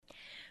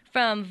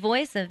From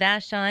Voice of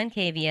Vashon,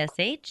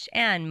 KVSH,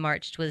 and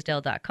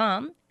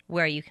MarchTwisdale.com,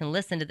 where you can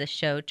listen to the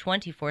show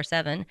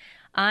 24/7,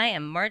 I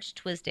am March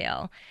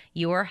Twisdale,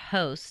 your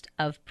host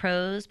of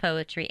Prose,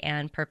 Poetry,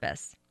 and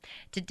Purpose.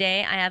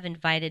 Today, I have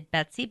invited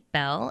Betsy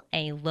Bell,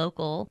 a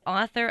local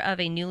author of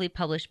a newly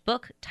published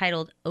book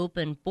titled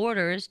Open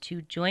Borders,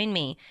 to join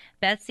me.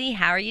 Betsy,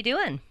 how are you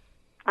doing?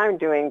 I'm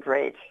doing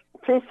great.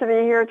 Pleased to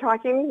be here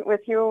talking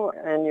with you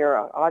and your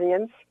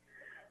audience.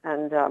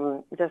 And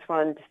just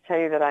wanted to tell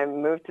you that I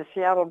moved to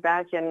Seattle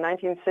back in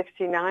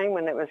 1969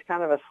 when it was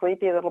kind of a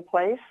sleepy little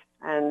place.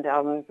 And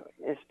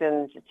it's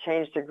been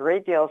changed a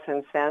great deal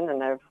since then.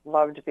 And I've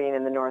loved being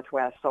in the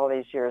Northwest all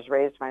these years,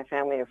 raised my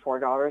family of 4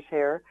 daughters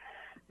here.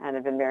 And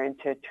I've been married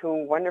to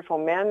 2 wonderful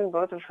men,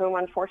 both of whom,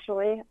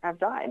 unfortunately, have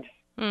died.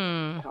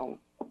 So,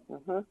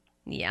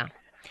 Yeah.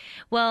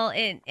 Well,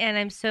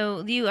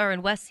 you are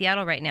in West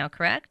Seattle right now,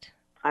 correct?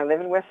 I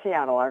live in West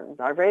Seattle.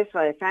 I raised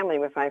my family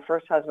with my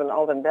first husband,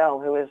 Alden Bell,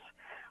 who is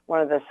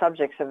one of the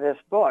subjects of this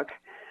book,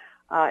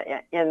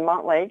 in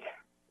Montlake,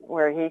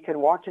 where he could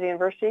walk to the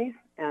university,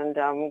 and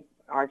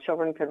our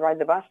children could ride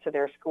the bus to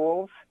their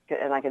schools,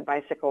 and I could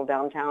bicycle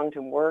downtown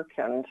to work,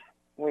 and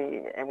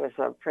it was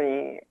a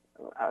pretty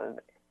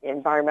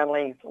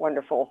environmentally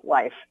wonderful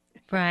life.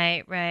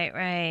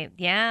 Right.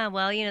 Yeah,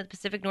 well, the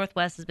Pacific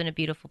Northwest has been a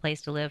beautiful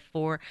place to live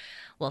for,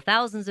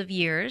 thousands of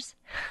years,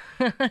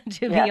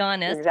 to be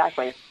honest.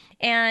 Exactly.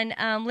 And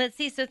let's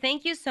see, so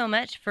thank you so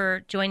much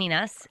for joining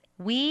us.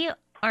 We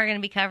are going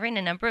to be covering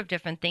a number of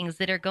different things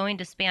that are going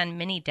to span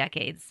many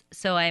decades.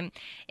 So I'm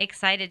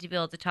excited to be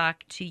able to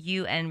talk to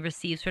you and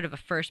receive sort of a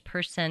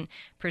first-person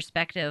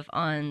perspective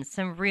on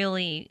some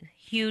really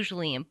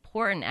hugely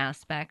important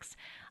aspects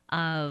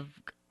of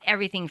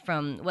everything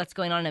from what's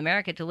going on in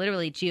America to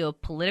literally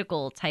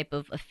geopolitical type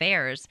of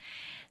affairs.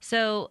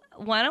 So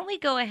why don't we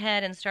go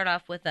ahead and start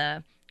off with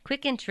a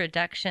quick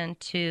introduction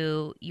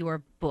to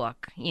your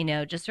book,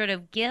 just sort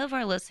of give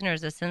our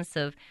listeners a sense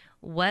of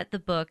what the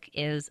book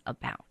is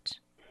about.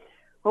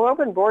 Well,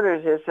 Open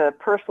Borders is a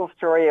personal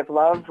story of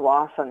love,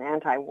 loss, and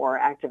anti-war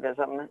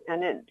activism,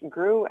 and it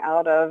grew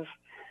out of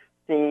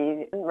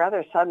the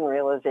rather sudden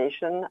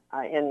realization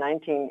in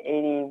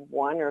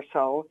 1981 or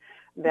so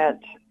that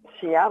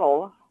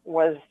Seattle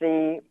was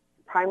the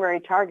primary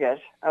target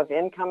of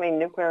incoming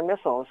nuclear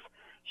missiles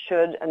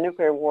should a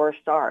nuclear war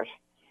start.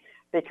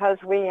 Because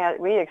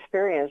we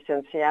experienced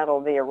in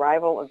Seattle the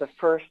arrival of the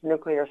first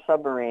nuclear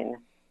submarine.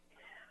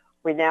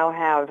 We now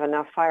have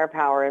enough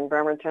firepower in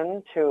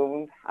Bremerton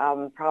to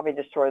probably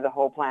destroy the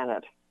whole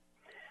planet.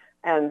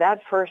 And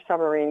that first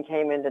submarine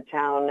came into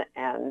town,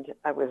 and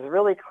it was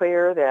really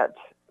clear that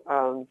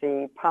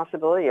the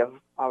possibility of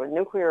a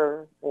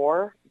nuclear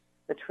war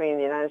between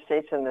the United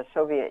States and the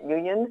Soviet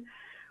Union,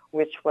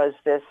 which was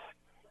this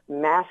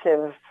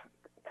massive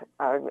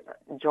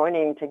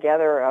joining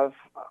together of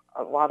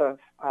a lot of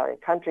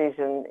countries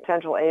in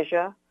Central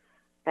Asia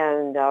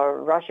and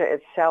Russia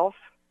itself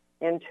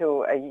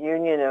into a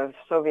union of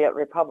Soviet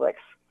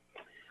republics.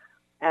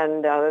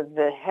 And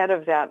the head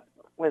of that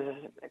was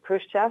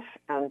Khrushchev,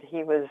 and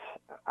he was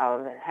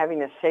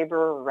having a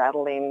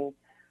saber-rattling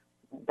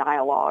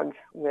dialogue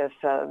with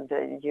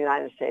the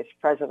United States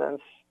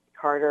presidents,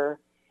 Carter,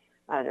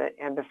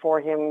 and before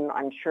him,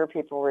 I'm sure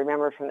people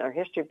remember from their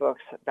history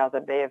books about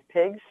the Bay of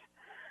Pigs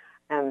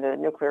and the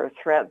nuclear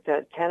threat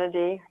that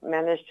Kennedy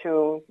managed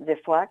to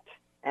deflect.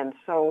 And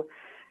so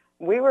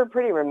we were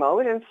pretty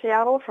remote in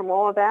Seattle from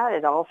all of that.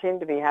 It all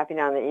seemed to be happening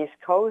on the East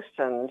Coast,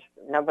 and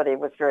nobody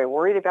was very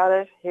worried about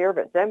it here.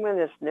 But then when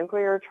this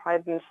nuclear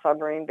Trident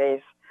submarine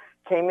base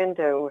came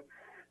into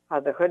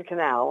the Hood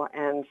Canal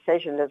and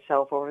stationed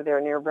itself over there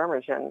near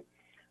Bremerton,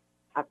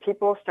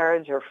 people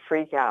started to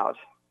freak out.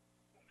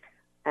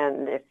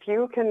 And if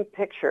you can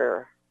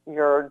picture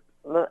your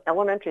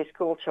elementary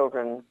school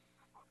children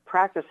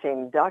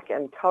practicing duck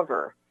and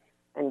cover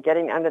and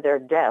getting under their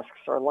desks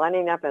or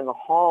lining up in the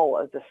hall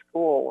of the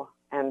school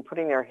and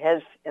putting their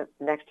heads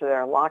next to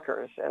their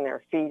lockers and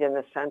their feet in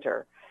the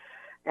center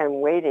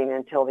and waiting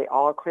until the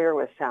all clear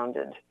was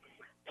sounded,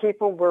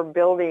 people were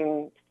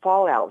building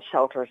fallout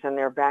shelters in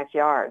their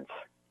backyards.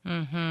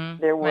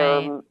 There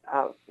were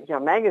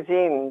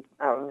magazine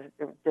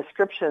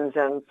descriptions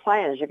and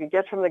plans. You could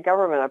get from the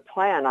government a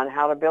plan on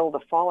how to build a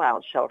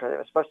fallout shelter that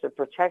was supposed to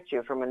protect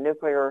you from a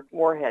nuclear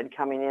warhead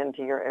coming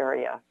into your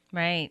area.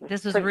 Right.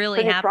 This was pretty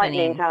really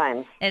happening. Frightening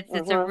times.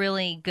 It's a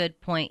really good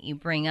point you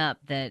bring up,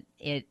 that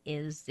it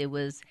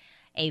was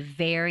a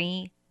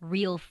very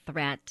real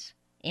threat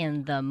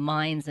in the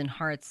minds and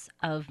hearts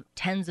of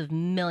tens of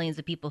millions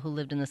of people who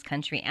lived in this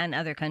country and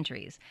other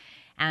countries.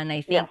 And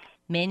I think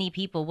many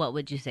people, what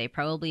would you say,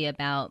 probably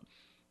about,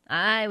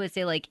 I would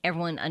say like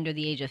everyone under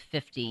the age of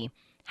 50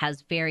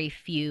 has very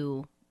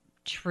few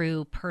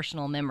true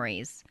personal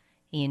memories.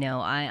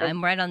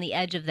 I'm right on the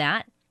edge of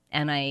that.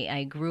 And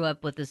I grew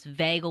up with this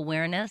vague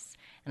awareness.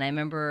 And I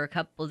remember a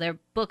couple, their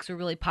books were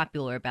really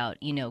popular about,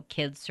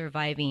 kids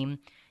surviving,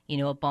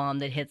 a bomb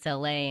that hits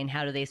LA and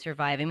how do they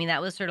survive. I mean,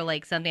 that was sort of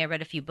like something I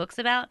read a few books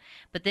about.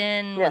 But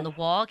then when the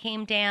wall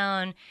came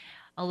down,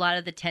 a lot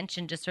of the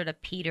tension just sort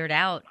of petered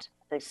out.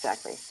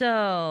 Exactly.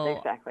 So,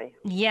 Exactly.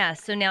 yeah.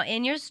 So now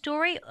in your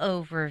story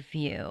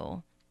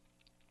overview,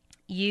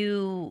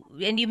 you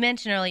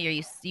mentioned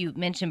earlier, you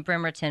mentioned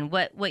Bremerton.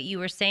 What you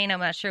were saying, I'm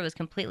not sure was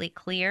completely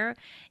clear,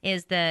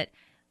 is that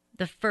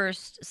the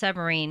first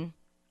submarine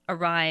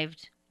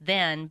arrived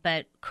then,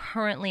 but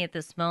currently at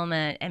this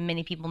moment, and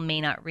many people may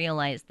not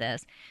realize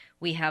this,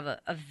 we have a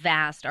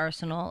vast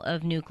arsenal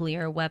of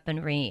nuclear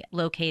weaponry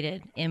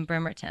located in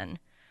Bremerton.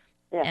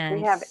 Yes, we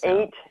And have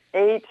so,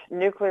 eight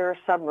nuclear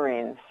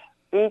submarines.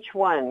 Each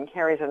one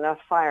carries enough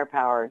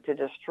firepower to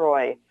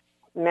destroy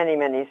many,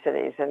 many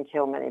cities and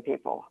kill many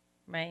people.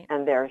 right.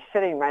 And they're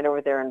sitting right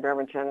over there in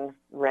Bremerton,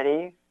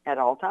 ready at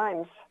all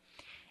times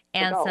to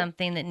And go.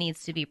 something that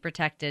needs to be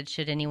protected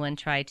should anyone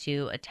try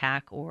to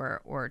attack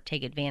or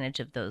take advantage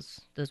of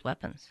those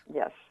weapons.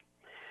 Yes.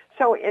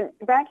 So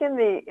back in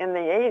the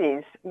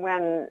 80s,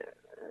 when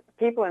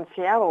people in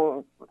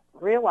Seattle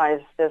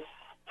realized this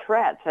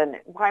threat and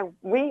why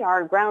we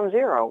are ground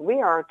zero,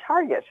 we are a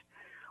target.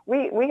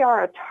 We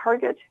are a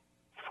target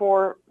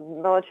for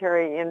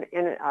military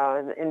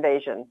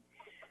invasion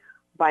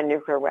by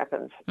nuclear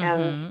weapons. Mm-hmm.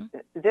 And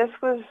this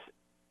was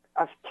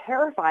a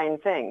terrifying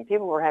thing.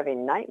 People were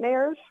having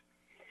nightmares.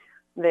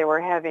 They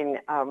were having,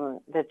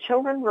 the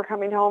children were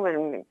coming home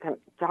and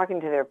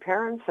talking to their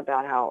parents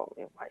about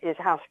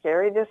how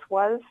scary this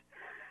was.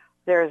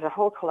 There's a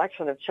whole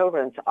collection of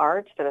children's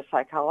art that a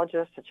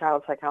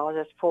child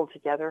psychologist, pulled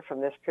together from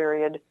this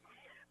period,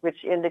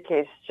 which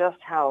indicates just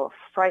how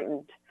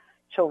frightened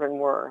children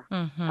were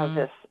of Mm-hmm.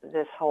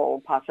 this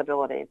whole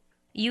possibility.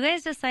 You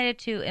guys decided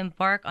to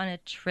embark on a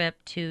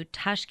trip to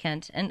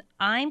Tashkent, and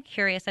I'm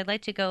curious. I'd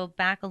like to go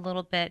back a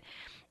little bit.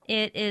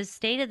 It is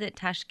stated that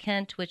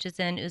Tashkent, which is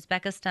in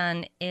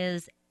Uzbekistan,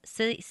 is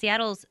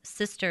Seattle's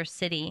sister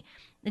city.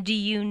 Do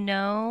you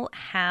know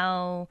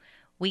how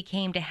we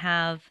came to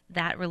have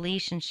that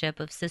relationship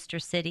of sister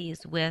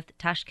cities with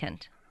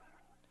Tashkent?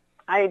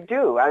 I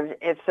do.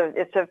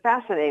 It's a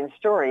fascinating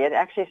story. It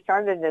actually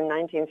started in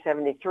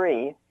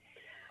 1973.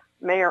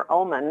 Mayor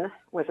Ullman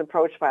was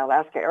approached by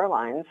Alaska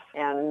Airlines,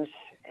 and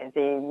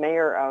the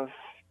mayor of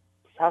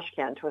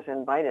Tashkent was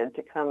invited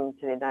to come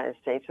to the United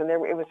States, and it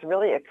was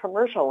really a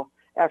commercial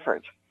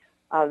effort.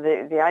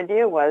 The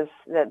idea was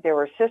that there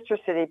were sister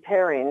city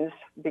pairings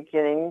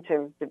beginning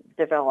to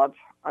develop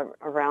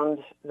around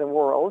the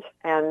world,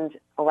 and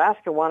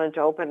Alaska wanted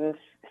to open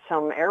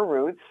some air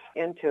routes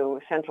into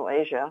Central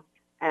Asia.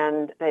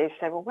 And they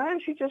said, well, why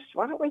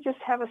don't we just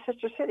have a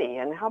sister city?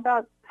 And how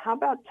about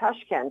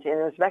Tashkent in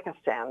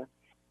Uzbekistan?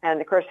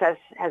 And of course, that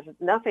has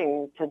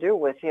nothing to do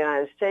with the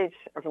United States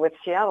or with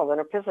Seattle. In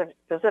the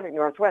Pacific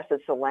Northwest,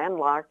 it's a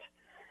landlocked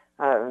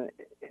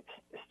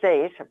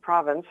state, a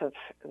province of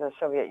the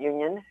Soviet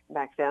Union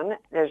back then.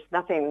 There's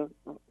nothing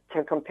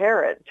to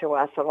compare it to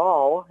us at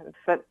all.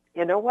 But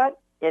you know what?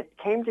 It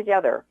came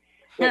together.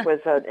 It was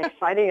an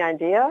exciting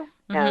idea,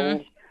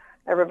 and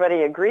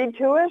everybody agreed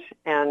to it,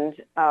 and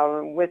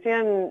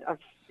within a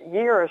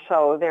year or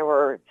so, there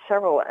were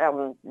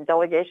several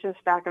delegations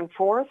back and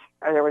forth.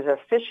 There was a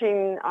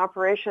fishing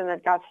operation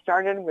that got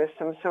started with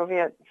some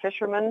Soviet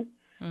fishermen,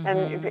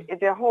 and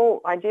the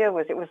whole idea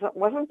was it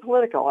wasn't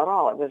political at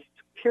all. It was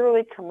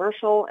purely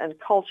commercial and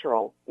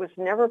cultural. It was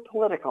never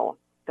political.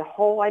 The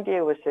whole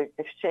idea was to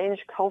exchange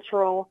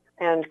cultural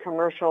and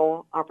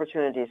commercial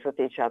opportunities with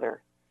each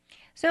other.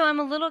 So I'm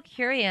a little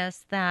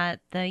curious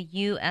that the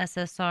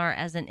USSR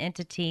as an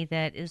entity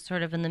that is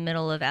sort of in the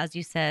middle of, as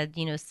you said,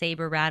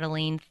 saber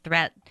rattling,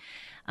 threat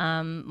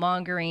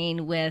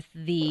mongering with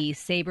the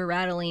saber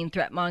rattling,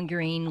 threat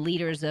mongering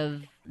leaders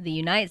of the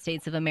United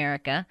States of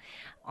America.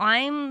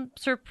 I'm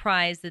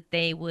surprised that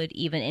they would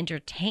even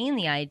entertain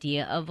the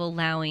idea of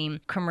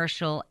allowing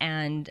commercial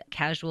and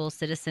casual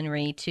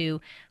citizenry to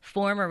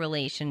form a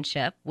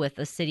relationship with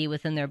a city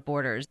within their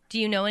borders. Do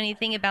you know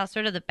anything about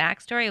sort of the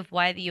backstory of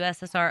why the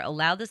USSR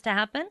allowed this to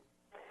happen?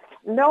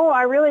 No,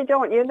 I really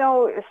don't.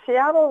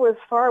 Seattle was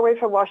far away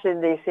from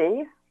Washington,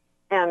 D.C.,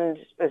 and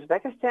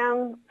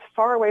Uzbekistan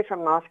far away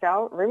from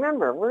Moscow.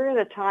 Remember, we're in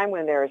a time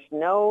when there's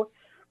no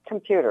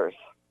computers.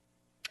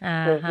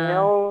 There's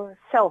no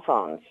cell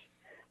phones.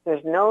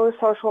 There's no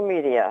social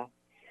media.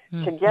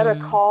 To get a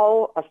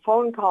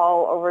phone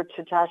call over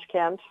to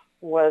Tashkent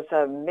was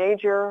a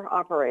major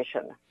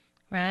operation.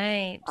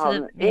 Right.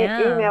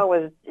 Email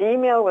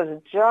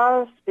was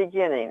just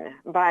beginning.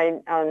 By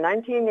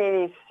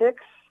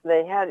 1986,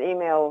 they had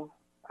email.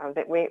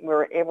 That we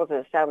were able to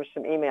establish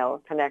some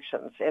email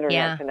connections,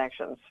 internet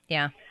connections.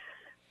 Yeah.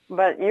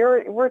 But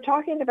we're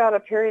talking about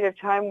a period of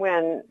time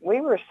when we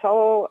were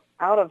so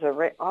off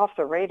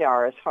the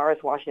radar as far as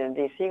Washington,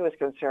 D.C. was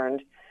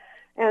concerned.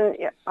 And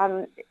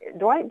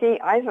Dwight D.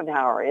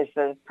 Eisenhower is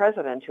the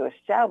president who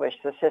established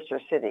the sister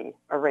city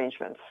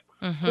arrangements.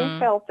 He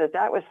felt that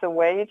was the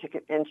way to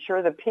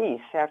ensure the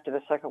peace after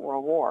the Second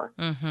World War,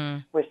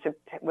 was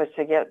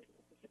to get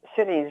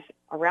cities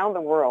around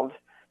the world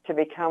to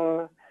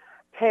become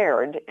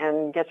paired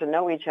and get to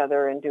know each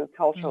other and do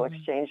cultural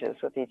exchanges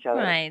with each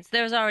other. Right. So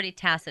there's already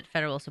tacit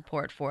federal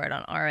support for it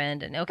on our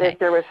end. And okay. If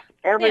there was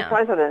every Yeah.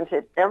 president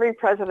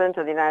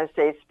of the United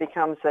States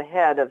becomes the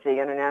head of the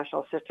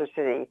International Sister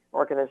City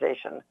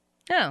Organization.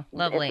 Oh,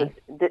 lovely.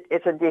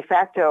 It's a de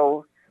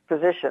facto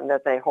position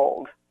that they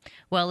hold.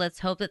 Well, let's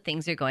hope that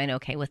things are going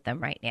okay with them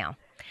right now.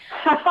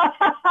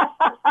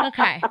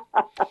 Okay.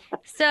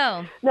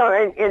 So. No,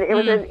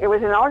 it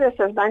was in August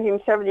of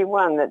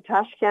 1971 that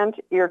Tashkent,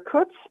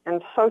 Irkutsk,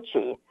 and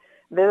Sochi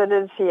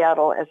visited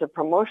Seattle as a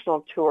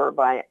promotional tour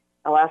by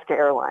Alaska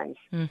Airlines.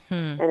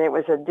 Mm-hmm. And it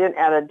was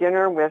at a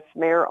dinner with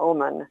Mayor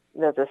Ullman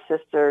that the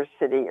sister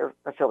city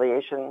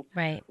affiliation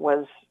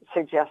was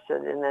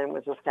suggested and then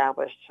was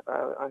established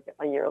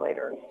a year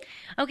later.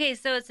 Okay,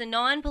 so it's a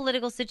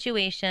non-political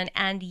situation,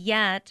 and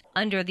yet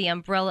under the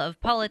umbrella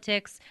of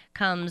politics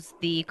comes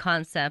the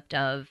concept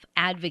of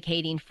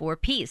advocating for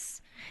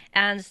peace.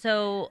 And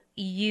so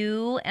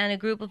you and a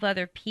group of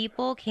other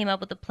people came up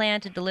with a plan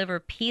to deliver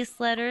peace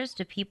letters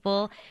to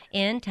people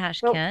in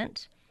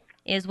Tashkent.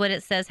 Is what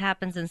it says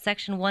happens in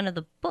section 1 of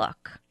the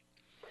book.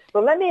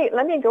 Well, let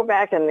me go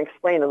back and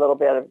explain a little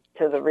bit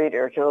to the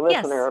reader, to the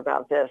listener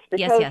about this.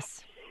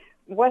 Because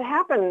what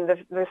happened,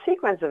 the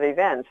sequence of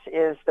events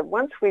is that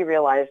once we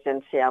realized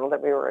in Seattle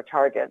that we were a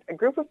target, a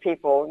group of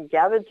people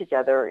gathered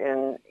together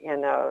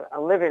in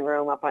a living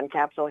room up on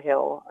Capitol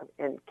Hill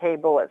in Kay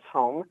Bullett's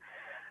home.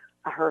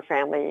 Her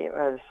family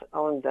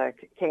owned the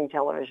King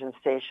television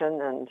station,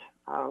 and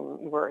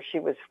where she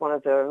was one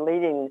of the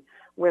leading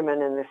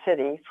women in the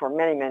city for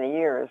many, many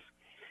years.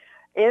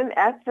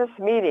 At this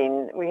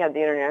meeting, we had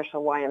the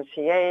International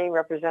YMCA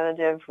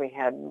representative, we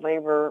had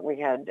labor, we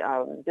had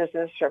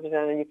business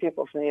representative,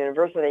 people from the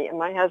university, and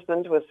my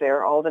husband was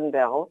there, Alden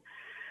Bell,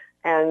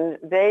 and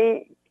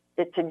they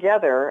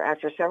together,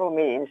 after several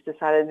meetings,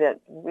 decided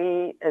that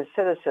we as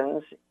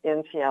citizens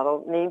in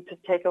Seattle need to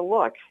take a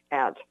look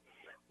at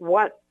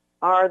what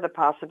are the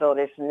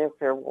possibilities of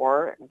nuclear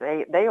war.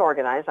 They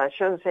organized, I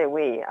shouldn't say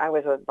we, I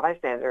was a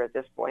bystander at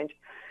this point.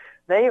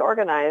 They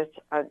organized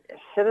a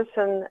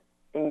citizen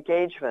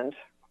engagement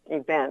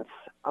events,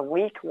 a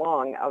week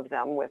long of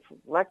them, with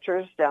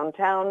lectures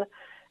downtown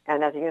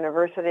and at the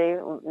university,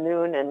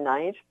 noon and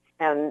night.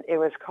 And it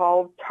was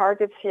called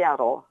Target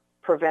Seattle,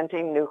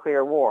 Preventing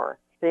Nuclear War.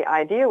 The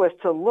idea was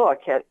to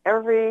look at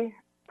every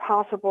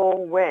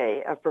possible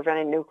way of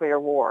preventing nuclear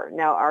war.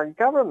 Now, our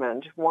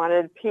government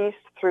wanted peace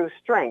through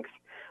strength.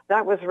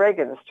 That was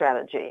Reagan's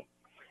strategy.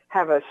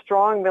 Have a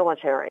strong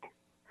military,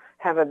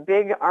 have a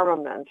big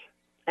armament,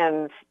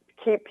 and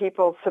keep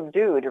people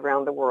subdued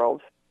around the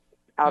world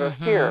out of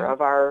fear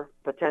of our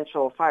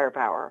potential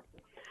firepower.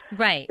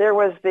 Right. There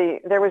was the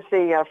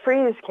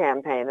freeze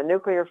campaign, the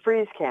nuclear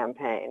freeze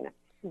campaign.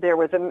 There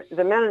was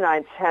the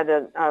Mennonites had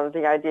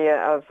the idea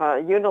of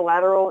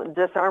unilateral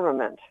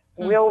disarmament.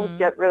 We'll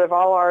get rid of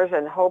all ours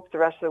and hope the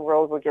rest of the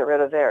world will get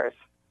rid of theirs.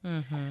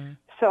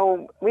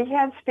 So we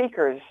had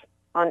speakers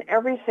on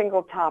every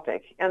single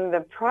topic, and the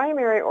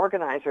primary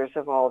organizers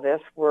of all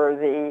this were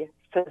the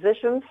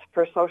Physicians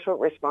for Social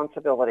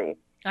Responsibility.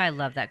 I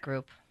love that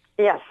group.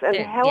 Yes, and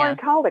Helen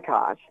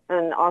Caldecott,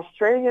 an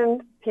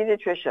Australian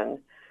pediatrician,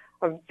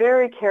 a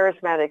very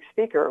charismatic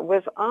speaker,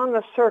 was on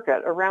the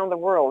circuit around the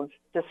world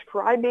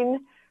describing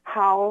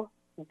how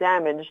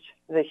damaged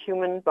the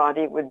human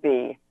body would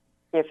be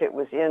if it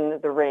was in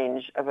the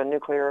range of a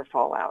nuclear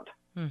fallout.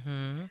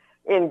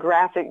 In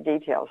graphic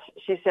details.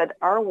 She said,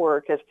 our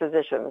work as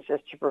physicians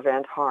is to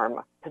prevent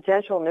harm.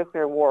 Potential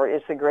nuclear war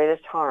is the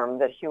greatest harm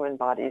that human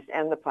bodies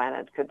and the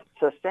planet could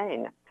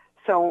sustain.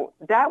 So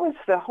that was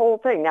the whole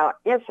thing. Now,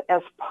 it's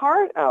as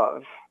part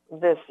of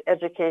this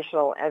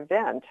educational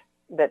event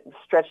that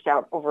stretched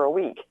out over a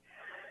week,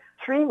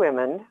 3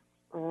 women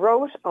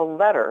wrote a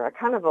letter, a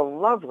kind of a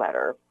love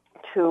letter,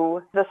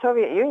 to the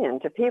Soviet Union,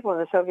 to people in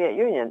the Soviet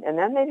Union. And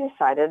then they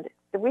decided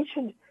that we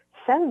should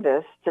send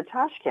this to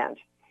Tashkent.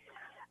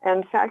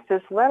 In fact,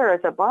 this letter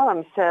at the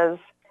bottom says,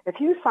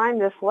 if you sign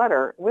this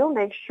letter, we'll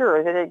make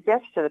sure that it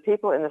gets to the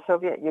people in the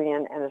Soviet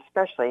Union and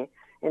especially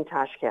in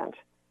Tashkent.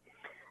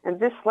 And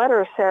this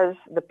letter says,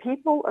 the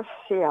people of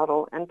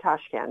Seattle and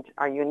Tashkent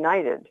are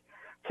united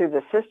through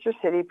the Sister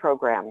City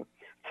program,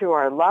 through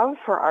our love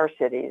for our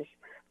cities,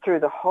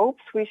 through the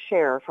hopes we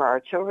share for our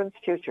children's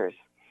futures.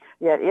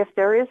 Yet if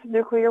there is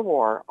nuclear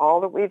war, all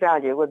that we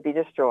value would be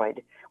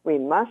destroyed. We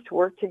must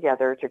work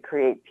together to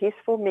create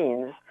peaceful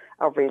means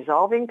of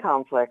resolving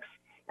conflicts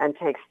and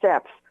take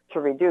steps to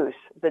reduce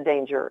the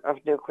danger of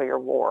nuclear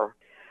war.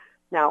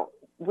 Now,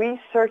 we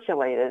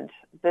circulated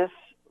this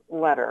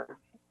letter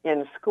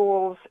in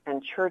schools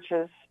and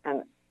churches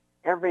and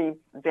every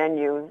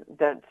venue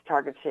that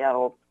Target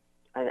Seattle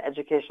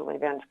educational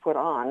events put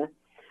on.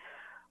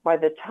 By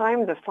the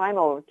time the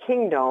final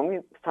King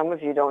Dome, some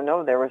of you don't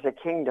know there was a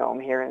King Dome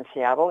here in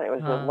Seattle. It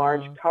was a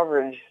large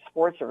coverage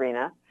sports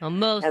arena. Well,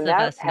 most of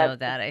us know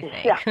that, I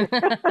think.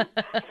 Yeah.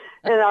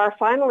 And our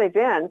final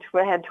event,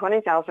 we had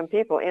 20,000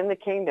 people in the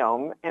King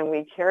Dome, and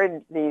we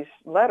carried these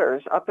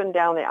letters up and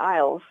down the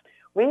aisles.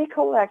 We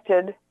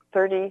collected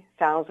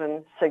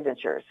 30,000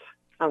 signatures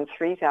on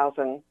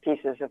 3,000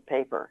 pieces of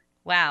paper.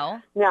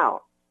 Wow.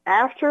 Now,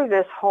 after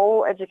this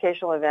whole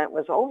educational event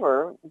was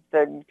over,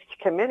 the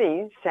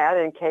committee sat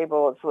in Kay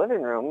Bullitt's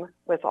living room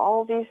with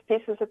all these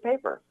pieces of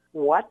paper.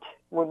 What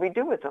would we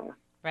do with them?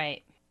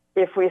 Right.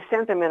 If we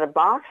sent them in a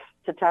box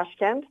to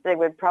Tashkent, they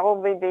would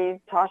probably be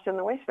tossed in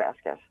the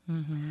wastebasket.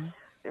 Mm-hmm.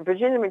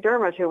 Virginia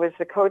McDermott, who was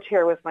the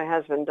co-chair with my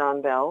husband,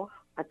 Don Bell,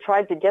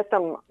 tried to get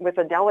them with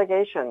a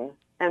delegation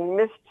and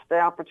missed the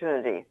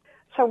opportunity.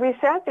 So we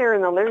sat there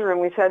in the living room.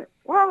 We said,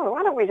 well,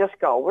 why don't we just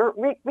go?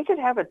 We could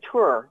have a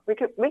tour. We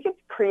could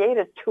create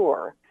a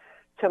tour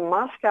to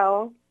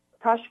Moscow,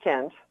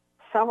 Tashkent,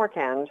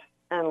 Samarkand,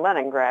 and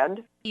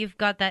Leningrad. You've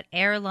got that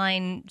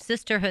airline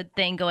sisterhood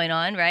thing going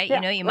on, right? Yeah,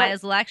 You know, you might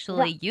as well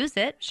actually use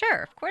it.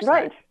 Sure, of course.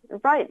 Right.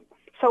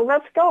 So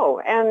let's go.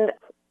 And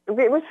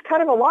it was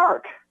kind of a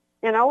lark.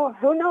 You know,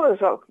 who knows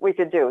what we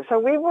could do? So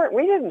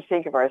we didn't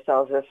think of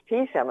ourselves as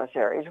peace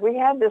emissaries. We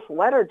had this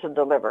letter to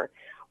deliver.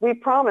 We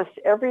promised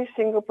every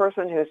single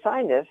person who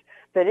signed it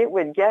that it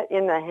would get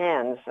in the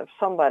hands of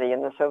somebody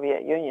in the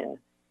Soviet Union.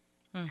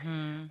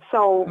 Mm-hmm.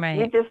 So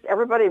Right.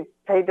 everybody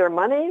paid their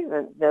money,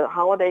 the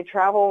holiday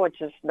travel, which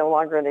is no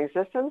longer in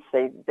existence.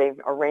 They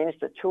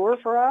arranged a tour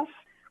for us.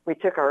 We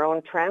took our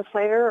own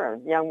translator, a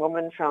young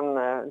woman from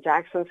the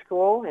Jackson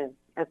School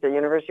at the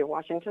University of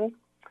Washington,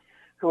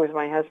 who was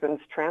my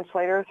husband's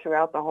translator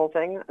throughout the whole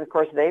thing. Of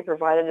course, they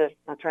provided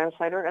a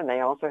translator, and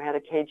they also had a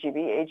KGB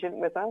agent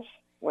with us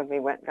when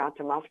we got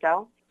to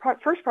Moscow.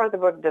 First part of the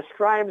book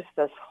describes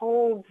this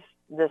whole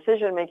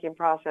decision-making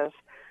process,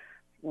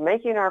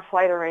 making our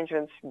flight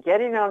arrangements,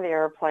 getting on the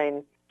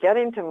airplane,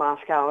 getting to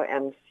Moscow,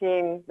 and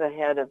seeing the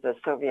head of the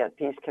Soviet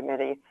Peace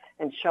Committee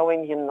and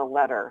showing him the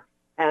letter.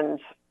 And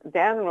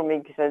then when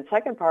the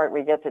second part,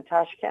 we get to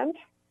Tashkent,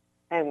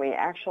 and we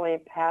actually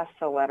pass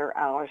the letter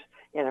out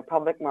in a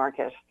public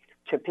market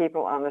to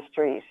people on the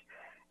street.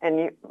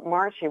 And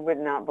March, you would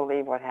not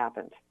believe what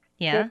happened.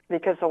 Yeah.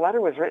 Because the letter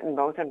was written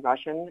both in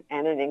Russian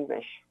and in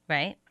English.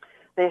 Right.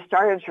 They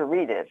started to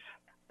read it.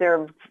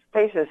 Their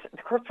faces,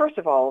 first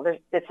of all,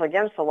 it's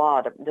against the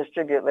law to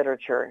distribute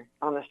literature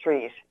on the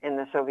street in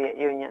the Soviet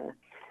Union.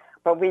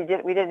 But we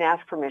didn't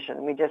ask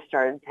permission. We just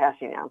started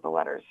passing out the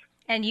letters.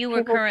 And you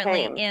were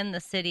currently in the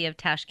city of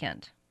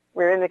Tashkent.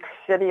 We're in the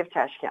city of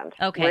Tashkent.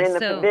 Okay,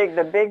 we're in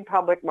the big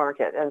public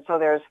market, and so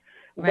there's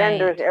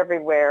vendors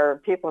everywhere,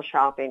 people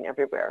shopping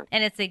everywhere.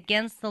 And it's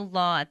against the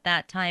law at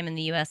that time in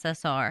the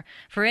USSR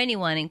for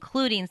anyone,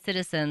 including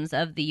citizens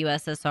of the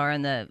USSR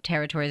and the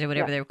territories or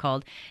whatever they were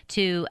called,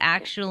 to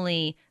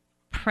actually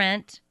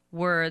print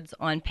words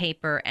on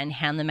paper and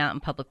hand them out in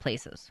public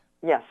places.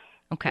 Yes.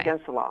 Okay.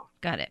 Against the law.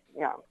 Got it.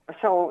 Yeah.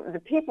 So the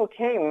people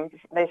came,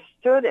 they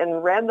stood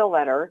and read the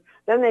letter,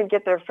 then they'd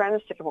get their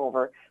friends to come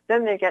over,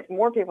 then they'd get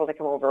more people to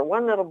come over.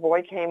 One little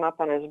boy came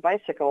up on his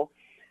bicycle,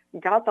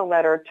 got the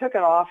letter, took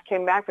it off,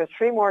 came back with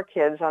 3 more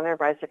kids on their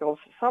bicycles.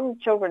 Some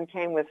children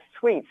came with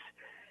sweets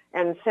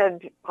and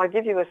said, I'll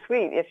give you a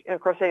sweet. And of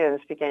course, they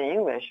didn't speak any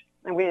English,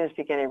 and we didn't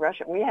speak any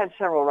Russian. We had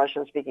several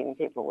Russian-speaking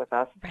people with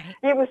us. Right.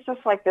 It was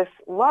just like this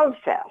love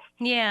fest.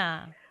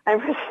 Yeah.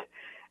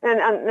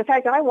 And in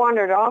fact, I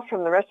wandered off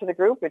from the rest of the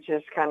group, which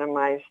is kind of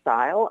my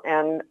style,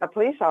 and a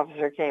police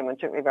officer came and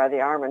took me by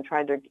the arm and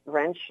tried to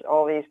wrench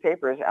all these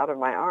papers out of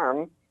my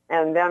arm.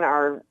 And then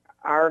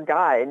our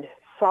guide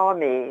saw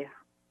me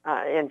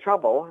in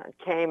trouble,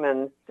 came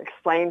and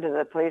explained to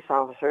the police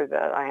officer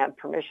that I had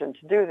permission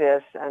to do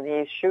this, and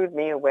he shooed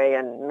me away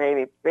and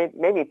maybe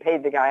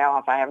paid the guy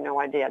off. I have no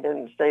idea. I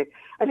didn't stay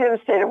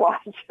to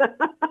watch.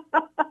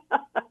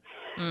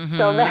 Mm-hmm.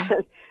 So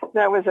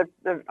that was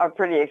a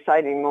pretty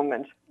exciting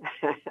moment.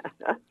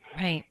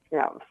 Right.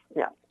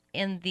 Yeah.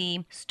 In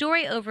the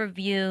story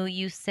overview,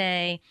 you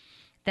say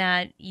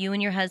that you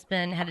and your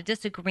husband had a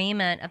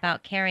disagreement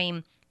about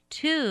carrying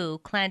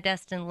 2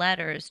 clandestine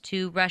letters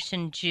to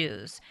Russian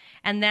Jews.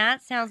 And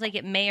that sounds like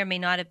it may or may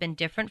not have been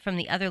different from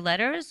the other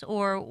letters,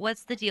 or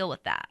what's the deal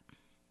with that?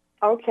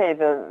 Okay,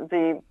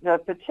 the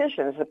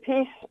petitions, the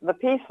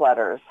peace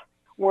letters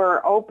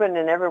were open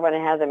and everyone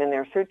had them in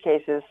their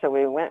suitcases. So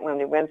when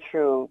we went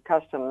through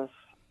customs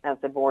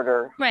at the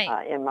border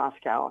in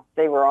Moscow,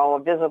 they were all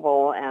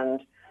visible and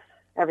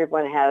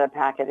everyone had a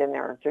packet in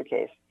their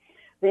suitcase.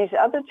 These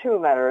other 2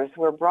 letters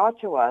were brought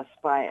to us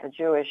by a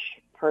Jewish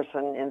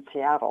person in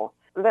Seattle.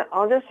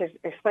 I'll just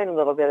explain a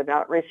little bit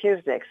about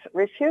refuseniks.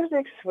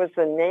 Refuseniks was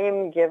the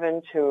name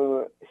given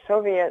to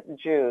Soviet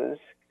Jews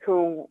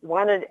who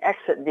wanted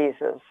exit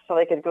visas so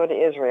they could go to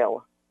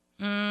Israel.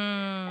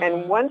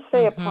 And once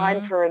they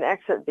applied for an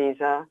exit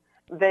visa,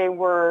 they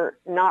were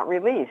not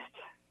released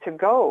to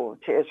go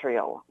to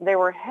Israel. They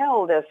were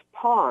held as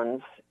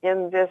pawns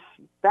in this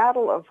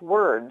battle of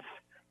words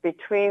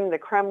between the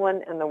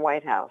Kremlin and the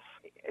White House.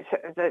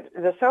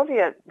 The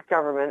Soviet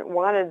government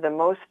wanted the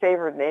most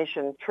favored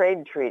nation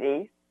trade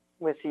treaty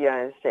with the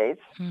United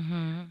States,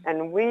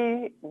 and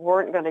we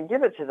weren't going to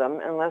give it to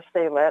them unless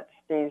they let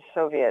these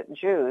Soviet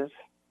Jews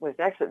with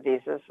exit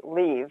visas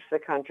leave the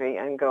country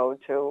and go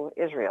to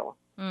Israel.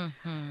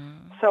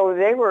 So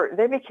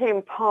they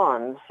became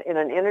pawns in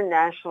an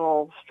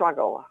international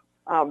struggle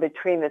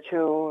between the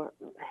two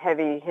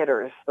heavy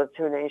hitters, the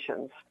two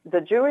nations.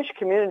 The Jewish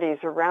communities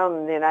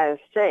around the United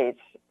States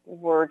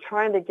were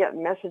trying to get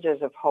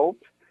messages of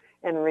hope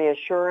and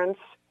reassurance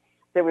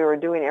that we were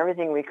doing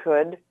everything we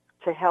could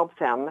to help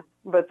them.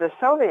 But the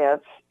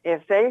Soviets,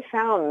 if they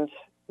found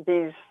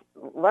these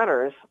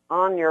letters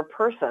on your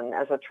person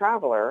as a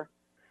traveler,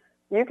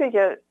 you could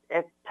get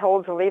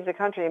told to leave the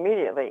country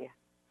immediately.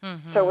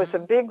 Mm-hmm. So it was a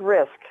big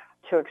risk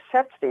to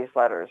accept these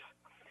letters.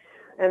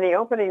 And the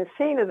opening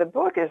scene of the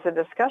book is a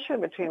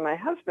discussion between my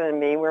husband and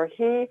me where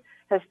he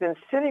has been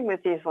sitting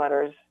with these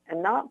letters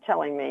and not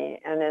telling me,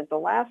 and at the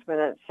last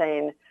minute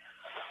saying,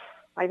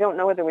 I don't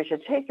know whether we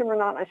should take them or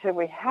not. I said,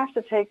 we have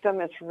to take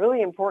them. It's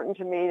really important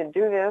to me to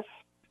do this.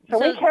 So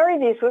we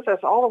carried these with us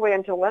all the way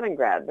until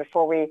Leningrad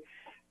before we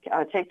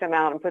take them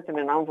out and put them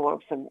in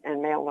envelopes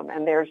and mail them.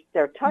 And they're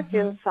tucked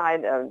mm-hmm.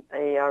 inside a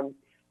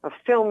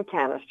film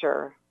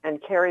canister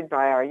and carried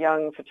by our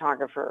young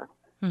photographer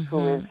mm-hmm.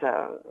 who is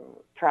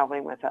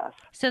traveling with us.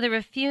 So the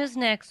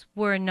refuseniks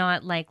were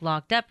not like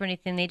locked up or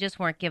anything. They just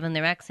weren't given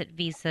their exit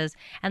visas,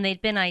 and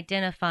they'd been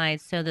identified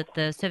so that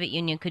the Soviet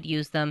Union could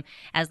use them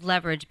as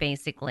leverage,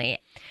 basically.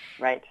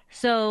 Right.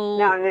 So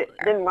no, they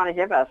didn't want to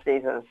give us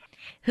visas.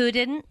 Who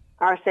didn't?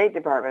 Our State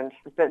Department.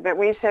 But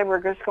we said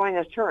we're just going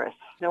as tourists.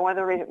 No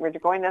other reason. We're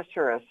going as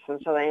tourists,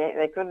 and so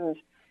they couldn't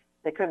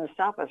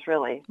stop us,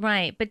 really.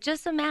 Right. But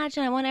just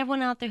imagine, I want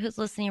everyone out there who's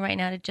listening right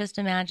now to just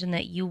imagine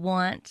that you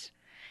want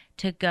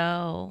to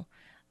go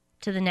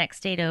to the next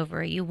state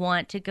over. You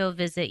want to go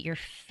visit your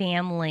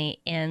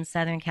family in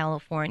Southern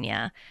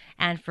California,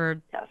 and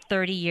for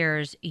 30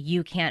 years,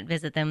 you can't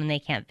visit them and they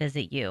can't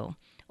visit you.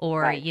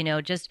 Or,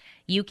 right. Just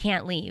you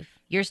can't leave.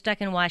 You're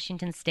stuck in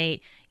Washington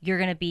State. You're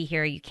going to be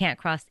here. You can't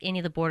cross any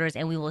of the borders,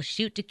 and we will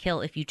shoot to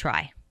kill if you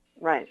try.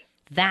 Right.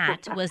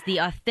 That was the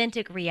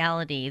authentic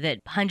reality that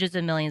hundreds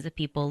of millions of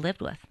people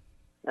lived with.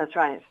 That's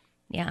right.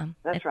 Yeah.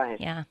 That's right.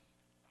 Yeah.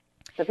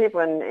 The people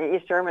in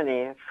East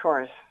Germany, of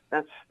course,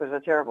 that was a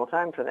terrible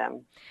time for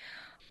them.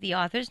 The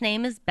author's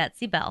name is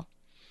Betsy Bell.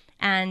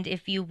 And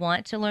if you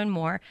want to learn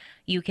more,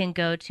 you can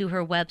go to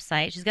her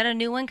website. She's got a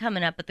new one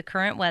coming up, but the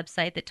current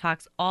website that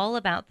talks all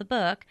about the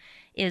book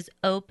is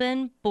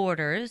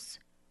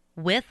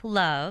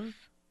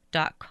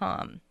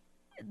openborderswithlove.com.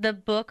 The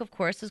book, of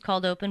course, is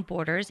called Open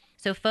Borders.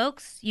 So,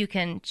 folks, you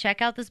can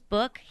check out this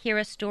book, hear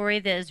a story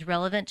that is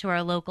relevant to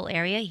our local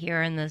area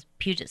here in the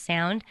Puget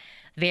Sound,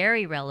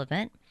 very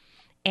relevant.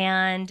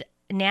 And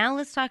now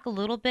let's talk a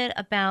little bit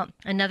about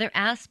another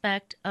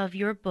aspect of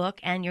your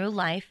book and your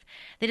life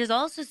that is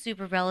also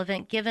super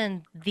relevant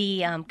given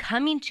the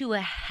coming to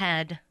a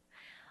head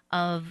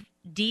of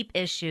deep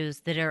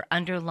issues that are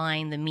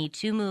underlying the Me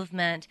Too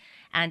movement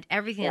and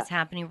everything that's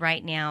happening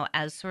right now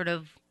as sort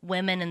of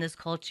women in this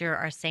culture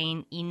are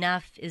saying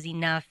enough is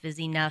enough is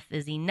enough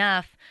is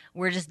enough.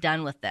 We're just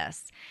done with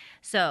this.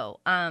 So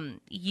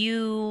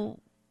you,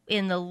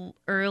 in the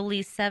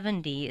early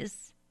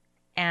 70s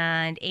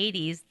and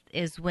 80s,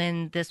 is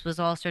when this was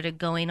all sort of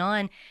going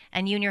on,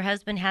 and you and your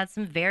husband had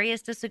some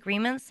various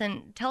disagreements.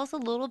 And tell us a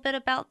little bit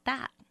about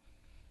that.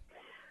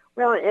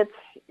 Well, it's,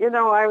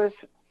 I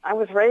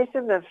was raised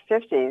in the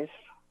 50s,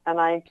 and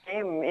I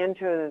came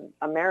into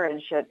a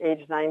marriage at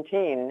age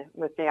 19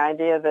 with the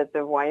idea that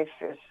the wife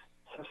is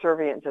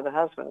subservient to the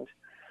husband.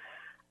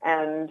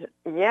 And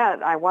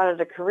yet I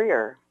wanted a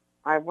career.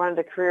 I wanted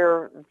a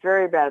career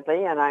very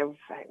badly, and I've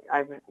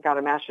got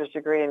a master's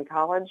degree in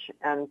college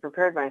and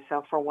prepared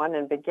myself for one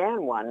and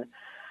began one.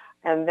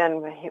 And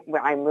then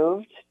I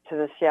moved to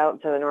the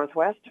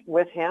Northwest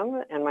with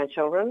him and my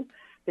children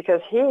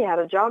because he had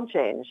a job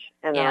change,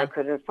 and I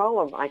couldn't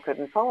follow my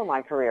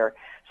career.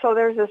 So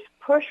there's this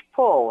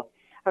push-pull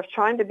of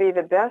trying to be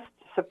the best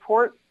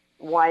support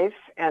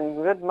wife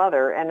and good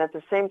mother, and at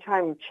the same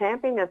time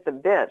champing at the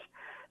bit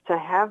to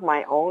have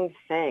my own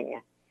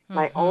thing.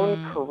 My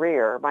own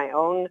career, my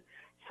own,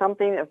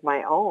 something of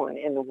my own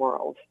in the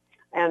world.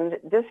 And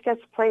this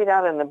gets played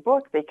out in the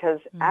book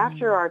because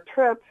after our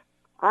trip,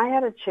 I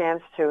had a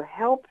chance to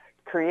help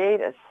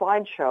create a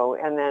slideshow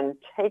and then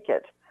take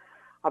it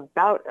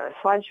about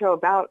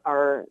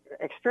our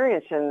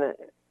experience in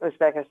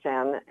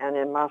Uzbekistan and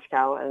in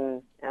Moscow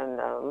and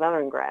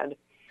Leningrad,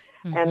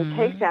 and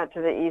take that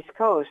to the East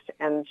Coast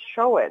and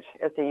show it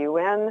at the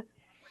UN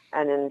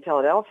and in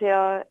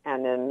Philadelphia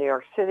and in New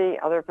York City,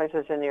 other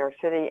places in New York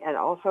City, and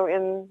also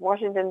in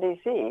Washington,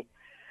 D.C.,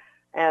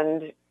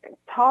 and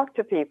talk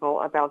to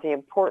people about the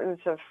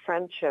importance of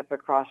friendship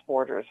across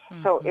borders.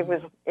 So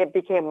it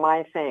became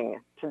my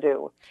thing to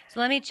do. So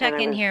let me check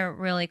in here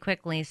really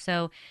quickly.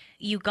 So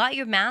you got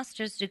your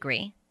master's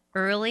degree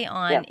early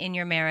on in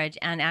your marriage,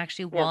 and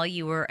actually while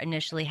you were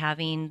initially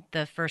having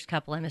the first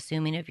couple, I'm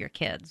assuming, of your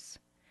kids.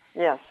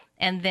 Yes.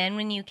 And then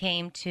when you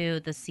came to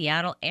the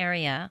Seattle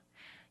area,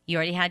 you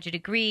already had your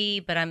degree,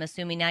 but I'm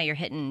assuming now you're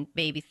hitting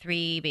baby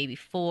 3, baby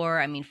 4.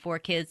 I mean, 4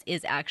 kids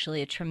is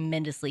actually a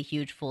tremendously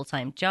huge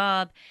full-time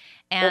job.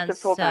 And it's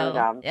a full-time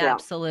job. Yeah.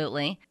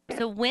 Absolutely.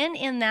 So when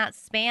in that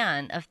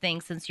span of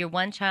things, since your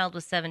one child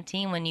was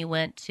 17 when you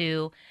went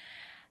to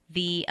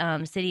the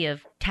city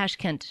of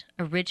Tashkent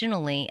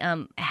originally.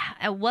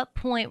 At what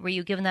point were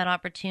you given that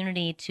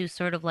opportunity to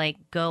sort of like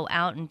go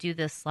out and do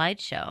this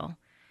slideshow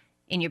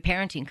in your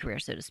parenting career,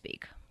 so to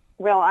speak?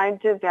 Well, I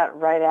did that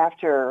right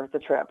after the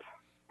trip,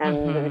 and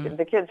Mm-hmm.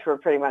 the kids were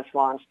pretty much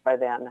launched by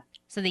then.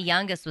 So the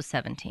youngest was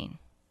 17.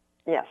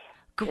 Yes.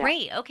 Yeah.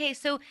 Great. Okay,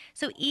 so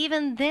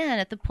even then,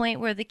 at the point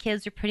where the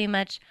kids are pretty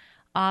much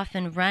off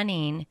and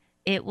running,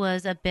 it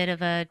was a bit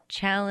of a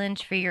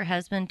challenge for your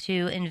husband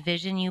to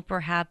envision you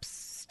perhaps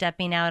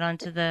stepping out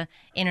onto the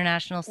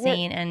international Yeah.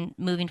 scene and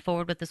moving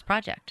forward with this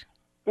project.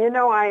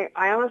 I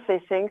honestly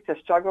think the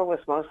struggle was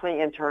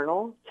mostly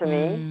internal to me.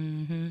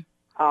 Mm-hmm.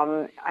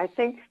 I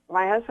think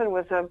my husband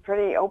was a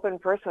pretty open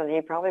person. He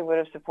probably would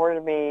have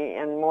supported me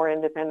in more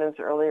independence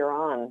earlier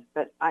on,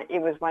 but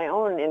it was my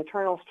own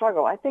internal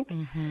struggle. I think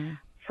Mm-hmm.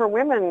 for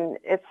women,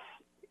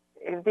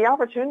 the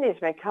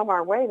opportunities may come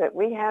our way, but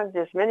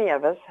many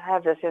of us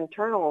have this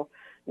internal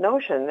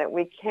notion that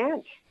we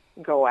can't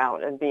go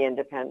out and be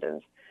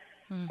independent.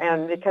 Mm-hmm.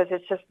 And because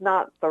it's just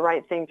not the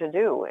right thing to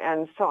do.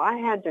 And so I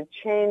had to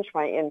change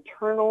my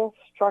internal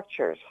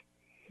structures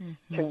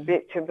Mm-hmm.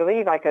 to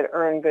believe I could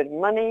earn good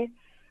money.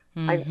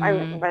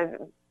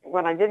 Mm-hmm.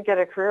 When I did get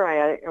a career,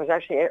 I was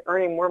actually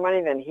earning more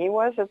money than he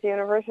was at the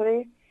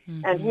university,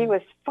 and he Mm-hmm.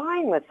 was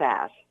fine with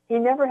that. He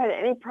never had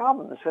any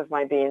problems with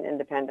my being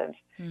independent.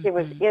 Mm-hmm. It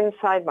was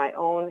inside my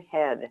own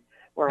head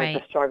where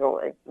Right.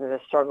 the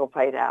struggle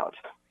played out.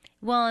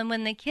 Well, and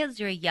when the kids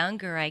are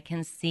younger, I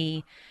can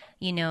see,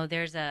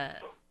 there's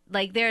there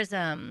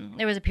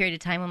was a period of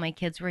time when my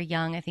kids were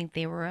young. I think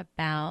they were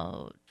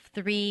about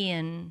 3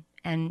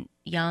 and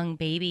young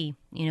baby,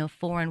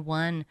 4 and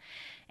 1.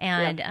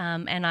 Yes.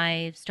 And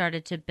I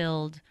started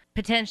to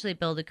potentially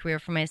build a career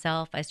for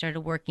myself. I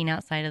started working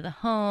outside of the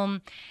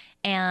home,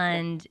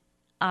 and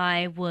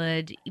I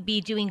would be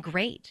doing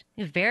great,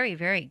 very,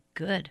 very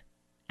good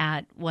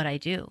at what I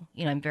do.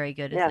 I'm very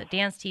good as a Yes.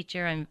 dance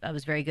teacher. I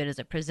was very good as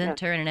a Yes.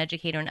 presenter and an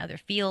educator in other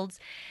fields.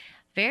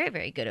 Very,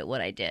 very good at what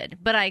I did.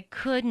 But I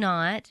could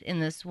not, in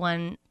this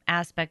one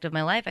aspect of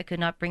my life, I could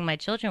not bring my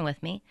children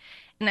with me.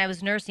 And I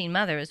was nursing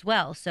mother as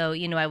well. So, I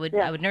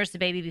Yes. would nurse the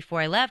baby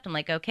before I left. I'm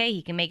like, okay,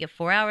 he can make it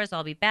 4 hours,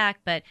 I'll be back.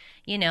 But,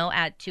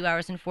 at 2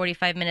 hours and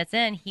 45 minutes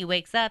in, he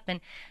wakes up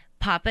and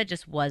Papa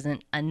just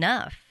wasn't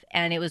enough.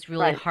 And it was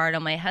really Right. hard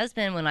on my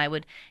husband when I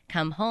would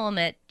come home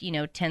at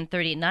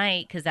 10:30 at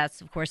night, because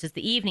that's, of course, is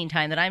the evening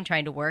time that I'm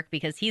trying to work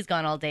because he's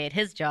gone all day at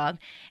his job,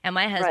 and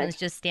my husband's Right.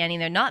 just standing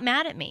there, not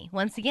mad at me.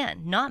 Once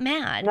again, not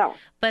mad, No.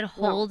 but No.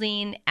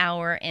 holding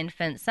our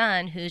infant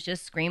son who's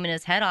just screaming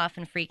his head off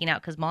and freaking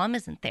out because mom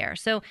isn't there.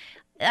 So,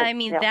 I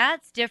mean, Yeah.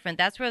 that's different.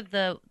 That's where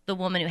the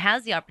woman who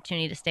has the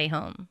opportunity to stay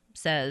home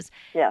says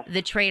Yes.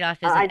 the trade-off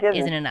I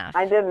isn't enough.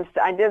 I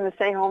didn't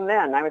stay home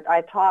then.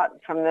 I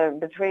taught from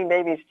between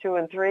babies 2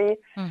 and 3,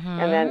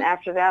 and then Mm-hmm.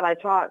 after that, I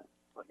taught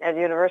at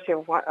the University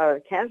of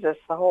Kansas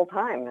the whole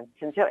time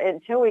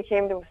until we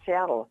came to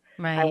Seattle.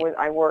 Right.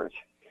 I worked,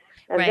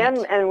 and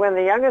Right. when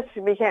the youngest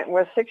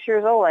was 6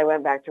 years old, I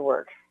went back to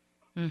work.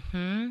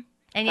 Mm-hmm.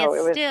 And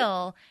So yet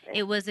still,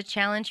 it was a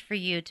challenge for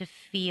you to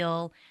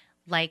feel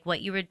like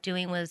what you were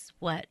doing was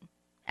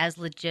as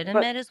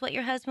legitimate as what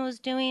your husband was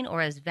doing,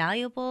 or as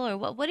valuable, or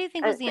what do you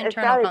think was the it's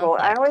internal valuable.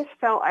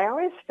 conflict? I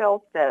always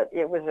felt that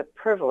it was a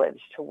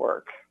privilege to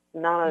work,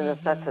 not a Mm-hmm.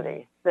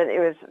 necessity.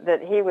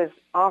 That he was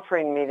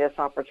offering me this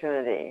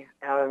opportunity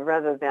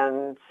rather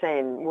than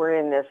saying we're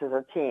in this as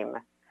a team.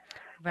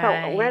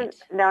 Right.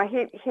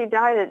 So he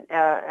died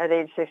at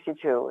age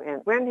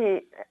 62,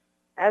 and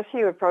as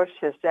he approached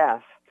his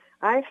death,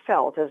 I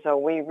felt as though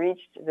we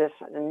reached this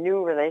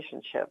new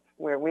relationship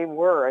where we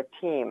were a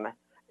team,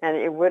 and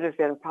it would have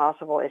been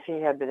possible if he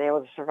had been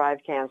able to survive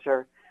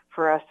cancer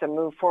for us to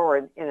move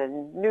forward in a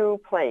new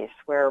place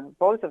where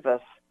both of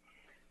us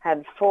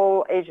had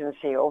full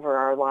agency over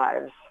our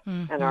lives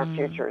and our Mm-hmm.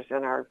 futures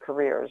and our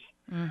careers,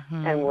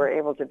 Mm-hmm. and were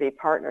able to be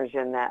partners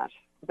in that.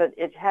 But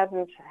it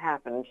hadn't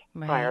happened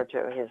prior Right.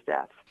 to his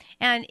death.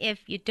 And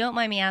if you don't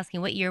mind me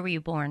asking, what year were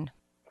you born?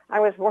 I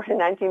was born in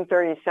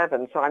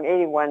 1937, so I'm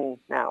 81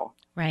 now.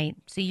 Right.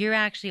 So you're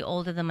actually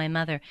older than my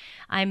mother.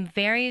 I'm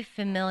very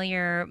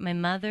familiar. My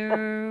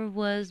mother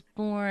was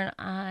born,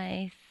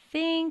 I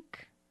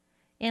think,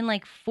 in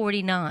like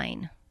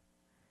 49,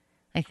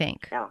 I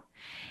think. Yeah,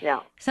 yeah,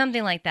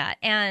 Something like that.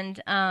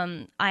 And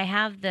I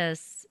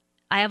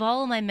have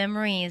all of my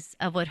memories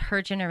of what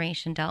her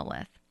generation dealt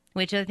with,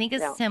 which I think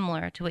is yeah.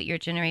 similar to what your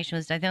generation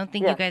was. I don't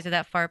think you Yes. guys are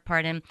that far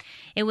apart. And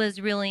it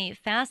was really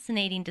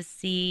fascinating to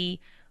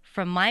see,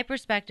 from my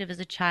perspective as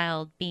a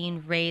child,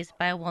 being raised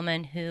by a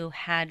woman who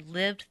had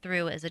lived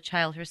through as a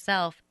child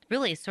herself,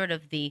 really sort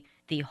of the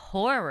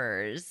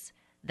horrors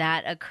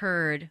that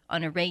occurred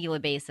on a regular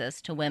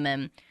basis to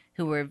women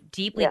who were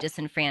deeply Yes.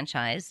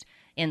 disenfranchised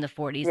in the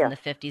 40s and Yes.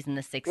 the 50s and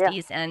the Yes.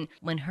 60s. And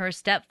when her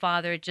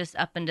stepfather just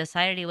up and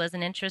decided he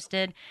wasn't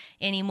interested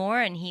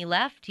anymore and he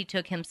left, he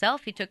took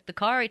the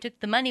car, he took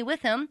the money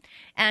with him,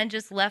 and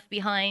just left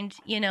behind,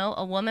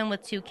 a woman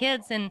with 2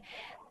 kids. And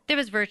there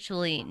was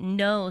virtually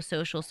no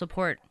social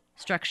support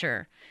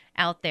structure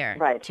out there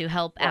Right. to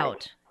help Right.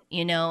 out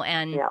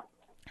and Yeah.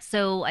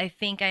 so I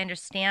think I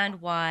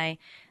understand why,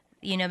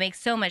 it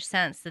makes so much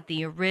sense that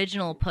the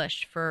original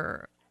push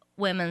for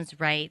women's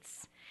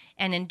rights,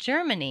 and in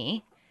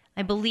Germany,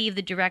 I believe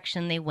the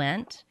direction they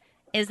went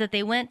is that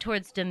they went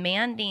towards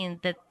demanding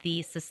that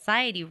the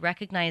society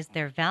recognize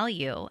their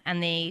value,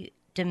 and they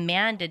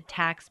demanded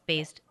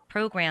tax-based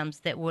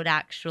programs that would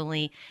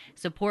actually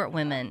support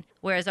women.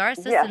 Whereas our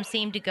Yes. system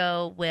seemed to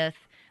go with,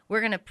 we're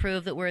going to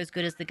prove that we're as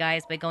good as the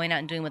guys by going out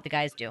and doing what the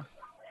guys do.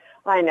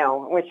 I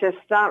know, which is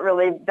not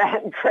really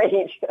that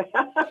great.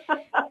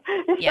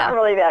 It's Yeah. not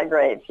really that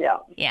great, yeah.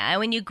 Yeah, and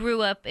when you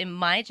grew up in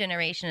my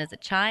generation as a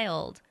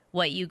child,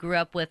 what you grew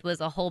up with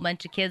was a whole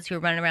bunch of kids who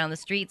were running around the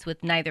streets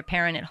with neither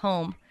parent at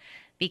home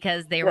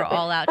because they were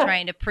all out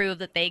trying to prove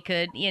that they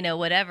could,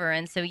 whatever.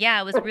 And so, yeah,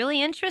 it was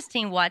really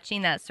interesting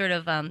watching that sort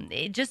of,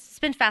 it's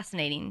been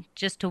fascinating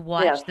just to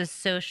watch Yes. the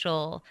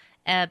social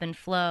ebb and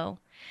flow.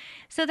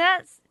 So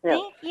that's,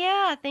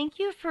 Yes. thank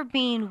you for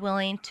being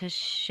willing to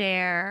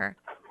share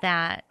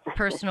that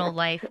personal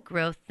life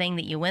growth thing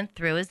that you went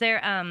through. Is there,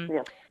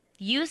 Yes.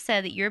 you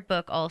said that your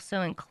book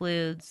also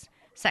includes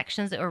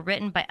sections that were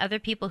written by other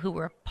people who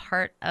were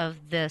part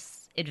of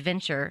this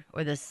adventure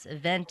or this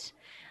event.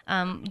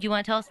 Do you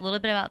want to tell us a little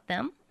bit about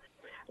them?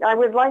 I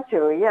would like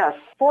to, yes.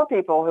 4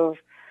 people who've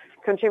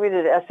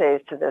contributed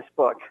essays to this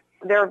book.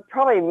 There are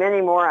probably many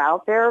more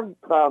out there,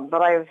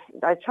 but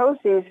I chose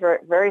these very,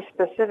 very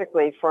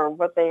specifically for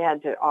what they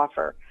had to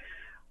offer.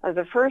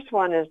 The first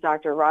one is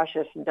Dr.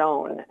 Rashes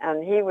Doan,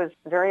 and he was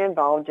very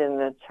involved in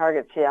the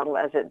Target Seattle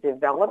as it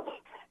developed.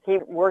 He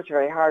worked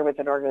very hard with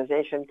an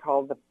organization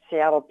called the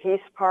Seattle Peace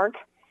Park.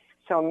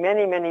 So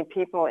many, many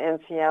people in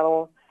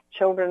Seattle,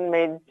 children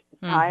made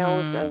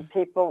tiles, and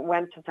people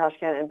went to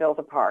Tashkent and built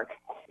a park.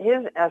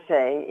 His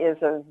essay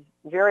is a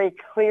very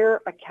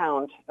clear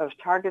account of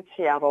Target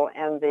Seattle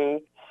and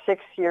the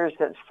 6 years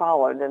that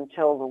followed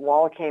until the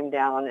wall came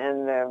down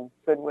and the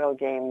Goodwill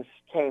Games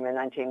came in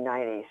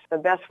 1990. The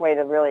best way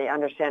to really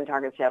understand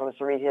Target Seattle is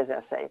to read his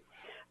essay.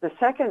 The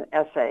second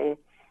essay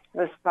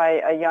was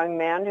by a young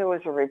man who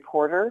was a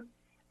reporter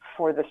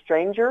for The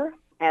Stranger,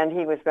 and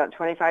he was about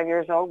 25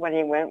 years old when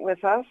he went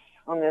with us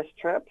on this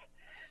trip.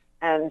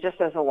 And just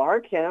as a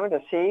lark, to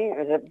see, it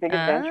was a big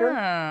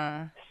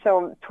adventure.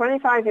 So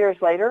 25 years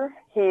later,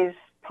 he's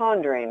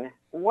pondering,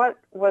 what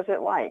was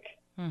it like?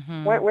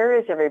 Where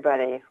is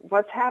everybody?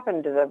 What's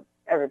happened to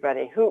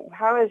everybody?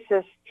 How has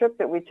this trip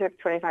that we took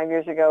 25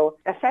 years ago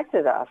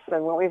affected us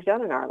and what we've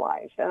done in our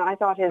lives? And I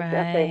thought his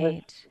essay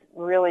was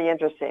really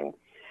interesting.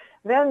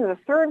 Then the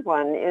third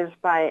one is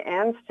by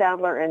Ann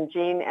Stadler and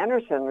Jean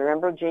Anderson.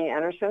 Remember Jean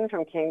Anderson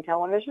from King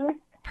Television?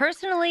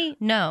 Personally,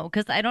 no,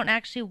 because I don't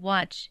actually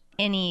watch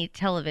any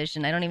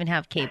television. I don't even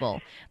have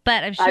cable.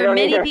 But I'm sure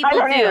many people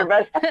do.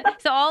 Either,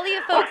 So all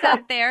you folks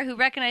out there who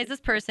recognize this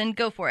person,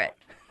 go for it.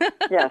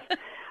 Yes. The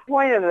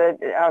point of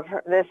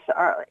this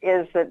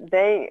is that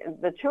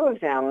the two of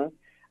them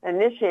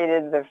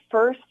initiated the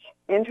first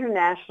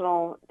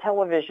international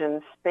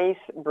television space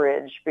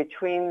bridge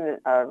between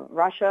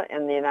Russia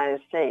and the United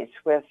States,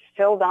 with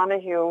Phil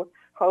Donahue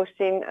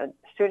hosting a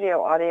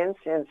studio audience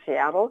in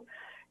Seattle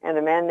and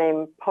a man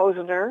named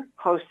Posner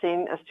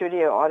hosting a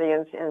studio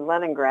audience in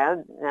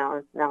Leningrad,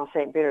 now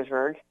St.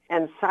 Petersburg.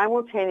 And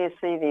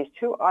simultaneously, these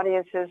two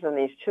audiences and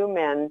these two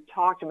men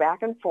talked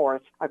back and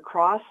forth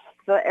across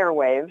the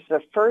airwaves.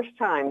 The first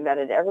time that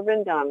had ever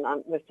been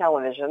done with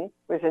television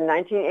was in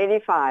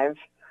 1985,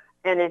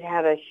 and it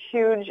had a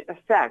huge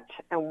effect.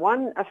 And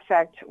one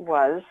effect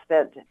was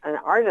that an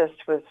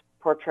artist was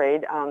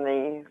portrayed on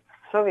the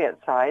Soviet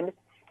side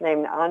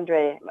named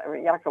Andrei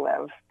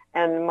Yakovlev.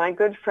 And my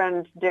good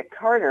friend Dick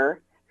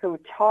Carter, who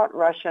taught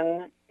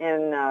Russian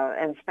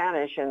and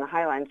Spanish in the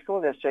Highline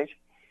School District,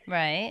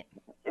 right?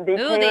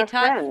 Became a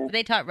friend.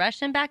 They taught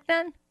Russian back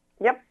then?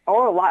 Yep.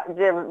 Oh, a lot.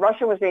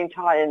 Russian was being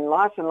taught in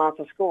lots and lots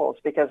of schools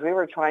because we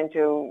were trying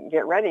to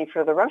get ready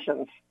for the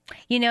Russians.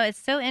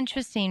 It's so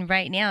interesting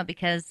right now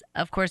because,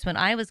 of course, when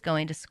I was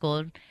going to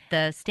school,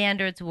 the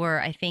standards were,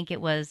 I think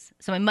it was,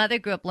 so my mother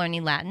grew up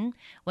learning Latin.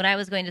 When I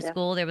was going to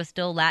school, there was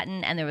still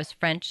Latin and there was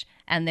French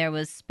and there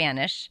was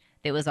Spanish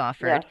that was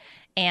offered. Yes.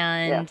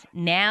 And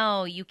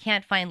now you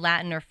can't find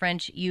Latin or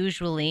French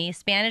usually.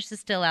 Spanish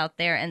is still out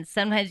there, and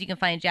sometimes you can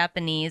find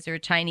Japanese or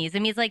Chinese. I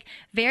mean, it's like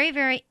very,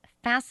 very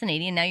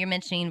fascinating. Now you're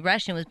mentioning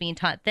Russian was being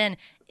taught then.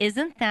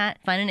 Isn't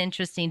that fun and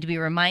interesting to be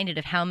reminded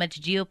of how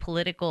much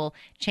geopolitical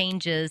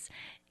changes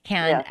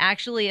can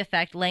actually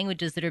affect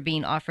languages that are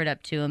being offered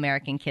up to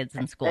American kids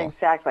in school?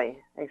 Exactly.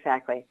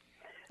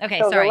 Okay,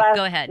 so sorry,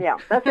 go ahead. Yeah,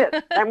 that's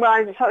it. And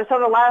so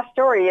the last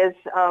story is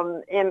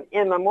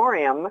in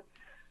memoriam.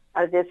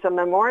 It's a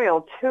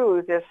memorial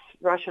to this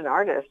Russian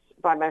artist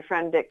by my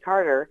friend Dick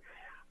Carter,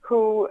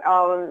 who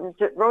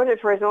wrote it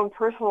for his own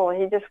personal.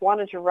 He just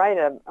wanted to write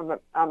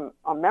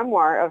a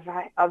memoir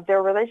of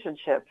their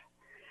relationship,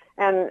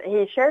 and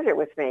he shared it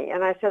with me.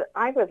 And I said,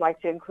 I would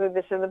like to include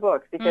this in the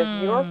book because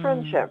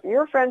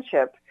your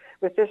friendship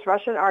with this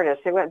Russian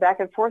artist, they went back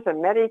and forth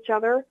and met each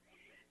other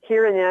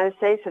here in the United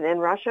States and in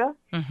Russia,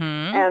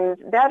 and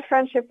that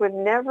friendship would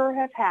never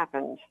have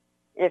happened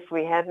if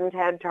we hadn't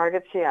had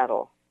Target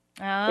Seattle.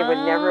 It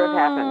would never have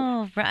happened.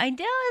 Oh, right. I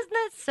know. Isn't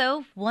that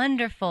so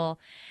wonderful?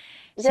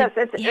 Yes,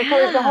 so the Yeah.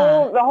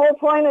 whole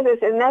point of this,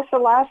 and that's the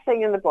last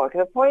thing in the book.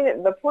 The point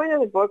of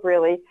the book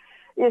really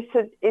is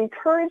to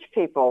encourage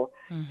people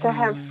to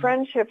have Mm-hmm.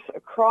 friendships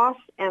across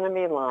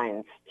enemy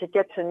lines, to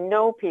get to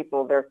know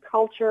people, their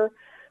culture,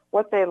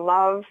 what they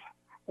love,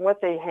 what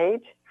they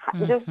hate.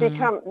 Just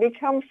Mm-hmm.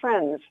 become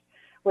friends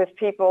with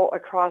people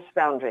across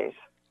boundaries,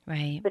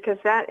 Right. because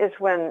that is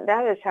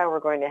how we're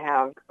going to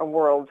have a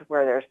world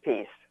where there's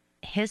peace.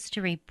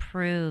 History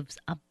proves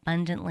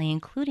abundantly,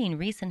 including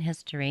recent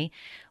history, Yes.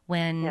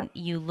 when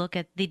you look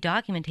at the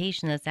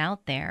documentation that's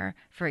out there,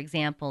 for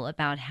example,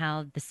 about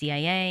how the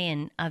CIA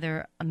and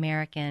other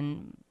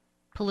American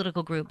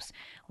political groups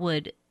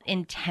would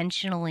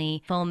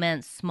intentionally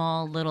foment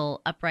small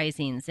little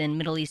uprisings in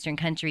Middle Eastern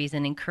countries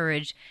and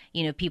encourage,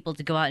 people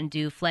to go out and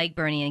do flag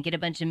burning and get a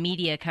bunch of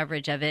media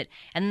coverage of it.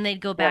 And then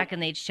they'd go Yes. back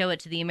and they'd show it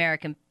to the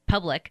American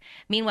public.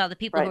 Meanwhile, the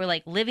people who Right. are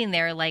like living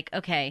there, like,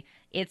 okay,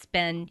 it's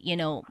been,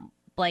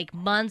 like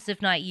months,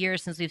 if not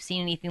years, since we've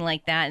seen anything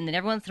like that. And then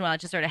every once in a while, it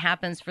just sort of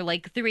happens for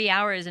like 3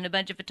 hours, and a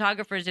bunch of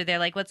photographers are there,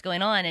 like, what's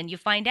going on? And you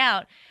find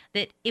out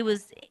that it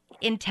was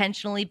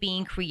intentionally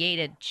being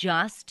created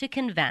just to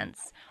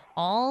convince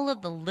all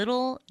of the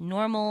little,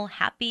 normal,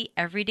 happy,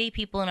 everyday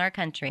people in our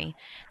country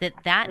that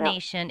Yeah.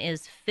 nation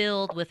is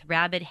filled with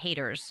rabid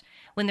haters.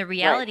 When the Right.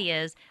 reality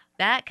is,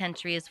 that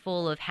country is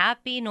full of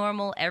happy,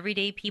 normal,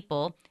 everyday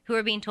people who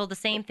are being told the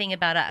same thing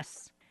about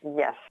us.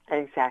 Yes.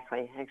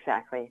 Exactly.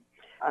 Exactly.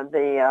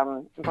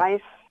 The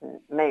vice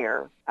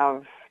mayor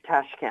of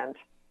Tashkent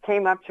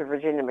came up to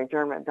Virginia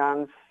McDermott,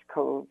 Don's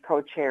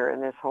co-chair in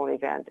this whole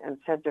event, and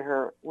said to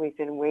her, "We've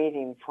been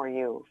waiting for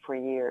you for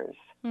years.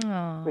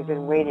 We've been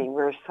Aww. waiting.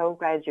 We're so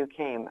glad you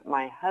came.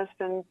 My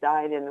husband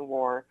died in the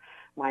war.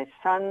 My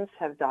sons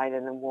have died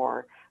in the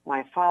war.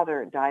 My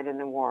father died in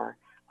the war.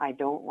 I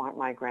don't want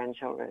my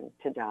grandchildren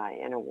to die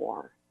in a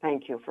war.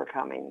 Thank you for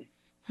coming."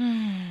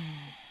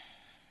 Yeah.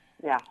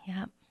 Yep.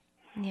 Yep.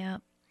 Yeah.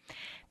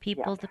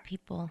 People to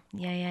people.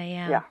 Yeah, yeah,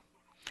 yeah. Yeah.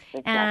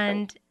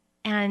 Exactly.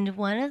 And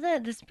one of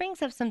this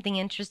brings up something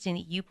interesting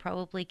that you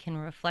probably can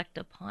reflect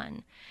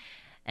upon.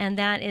 And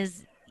that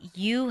is,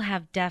 you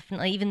have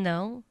definitely, even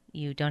though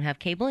you don't have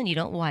cable and you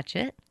don't watch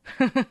it,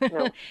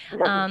 No,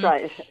 that's um,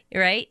 right.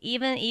 right?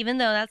 Even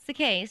though that's the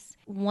case,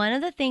 one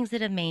of the things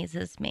that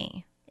amazes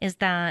me is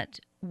that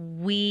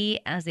we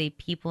as a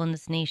people in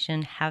this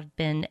nation have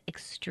been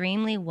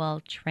extremely well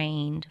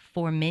trained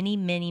for many,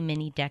 many,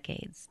 many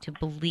decades to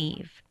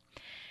believe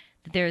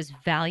that there is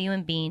value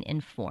in being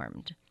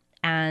informed.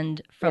 And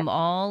Yes. from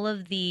all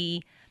of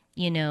the,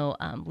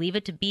 Leave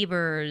It to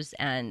Beavers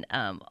and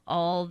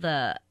all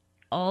the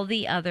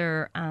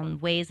other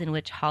ways in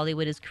which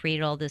Hollywood has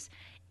created all this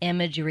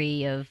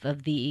imagery of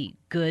the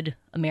good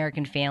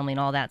American family and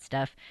all that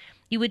stuff,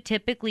 you would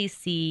typically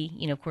see,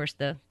 of course,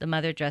 the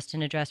mother dressed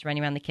in a dress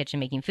running around the kitchen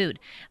making food.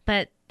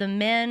 But the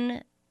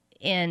men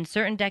in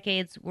certain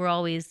decades were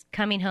always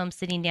coming home,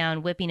 sitting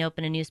down, whipping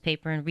open a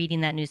newspaper and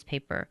reading that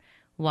newspaper.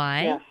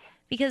 Why? Yes.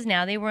 Because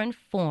now they were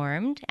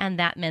informed, and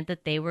that meant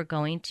that they were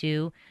going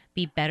to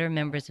be better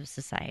members of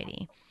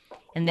society.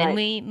 And then Right.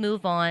 we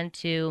move on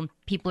to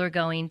people are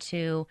going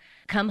to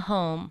come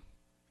home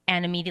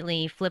and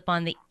immediately flip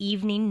on the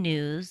evening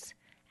news,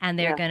 and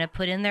they're Yes. going to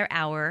put in their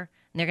hour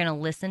and they're going to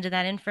listen to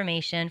that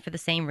information for the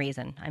same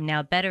reason. I'm now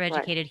a better Right.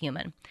 educated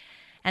human.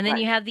 And then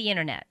you Right. have the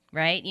internet,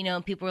 right?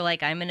 People are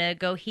like, I'm going to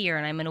go here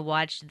and I'm going to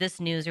watch this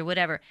news or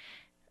whatever.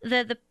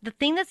 The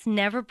thing that's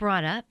never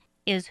brought up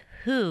is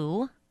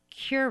who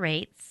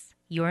curates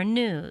your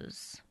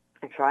news,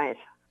 That's right.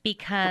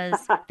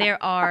 because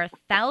there are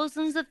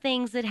thousands of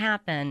things that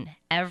happen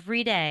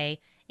every day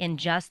in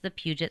just the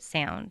Puget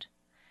Sound.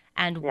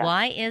 And Yes.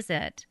 why is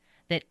it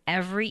that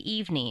every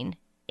evening,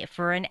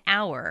 for an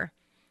hour,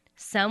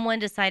 someone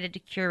decided to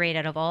curate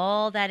out of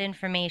all that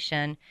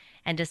information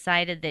and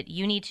decided that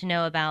you need to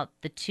know about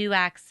the 2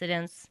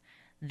 accidents,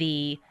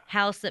 the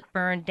house that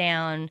burned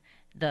down,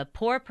 the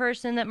poor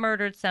person that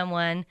murdered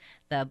someone,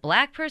 the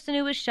black person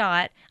who was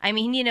shot? I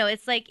mean,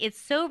 it's like it's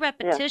so Yes.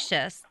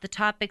 repetitious, the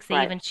topics they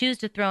Right. even choose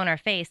to throw in our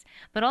face,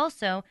 but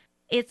also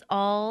it's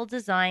all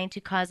designed to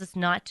cause us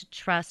not to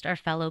trust our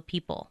fellow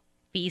people.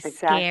 Be Exactly.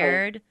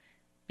 scared,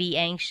 be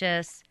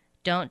anxious,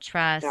 don't Yeah.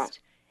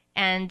 trust.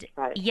 And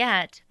Right.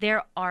 yet,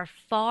 there are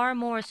far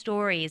more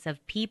stories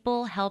of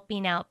people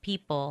helping out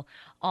people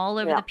all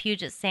over Yeah. the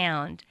Puget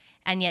Sound,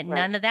 and yet Right.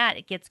 none of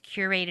that gets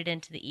curated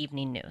into the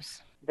evening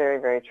news. Very,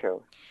 very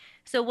true.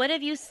 So, what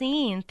have you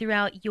seen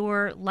throughout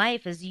your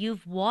life as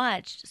you've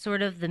watched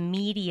sort of the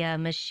media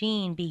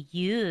machine be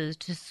used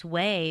to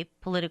sway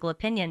political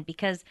opinion?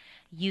 Because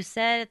you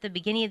said at the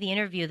beginning of the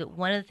interview that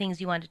one of the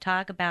things you wanted to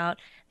talk about,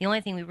 the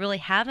only thing we really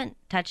haven't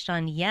touched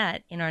on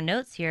yet in our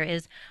notes here,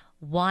 is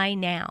why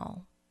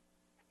now?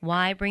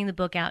 Why bring the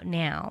book out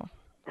now?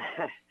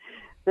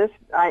 This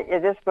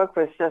book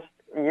was just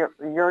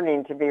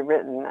yearning to be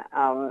written,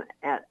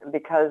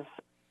 because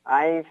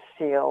I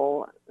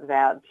feel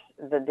that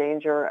the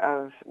danger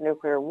of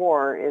nuclear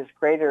war is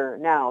greater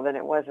now than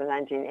it was in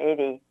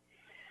 1980.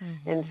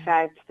 Mm-hmm. In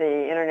fact,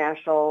 the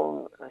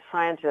International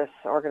Scientists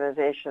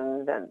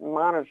Organization that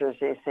monitors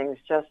these things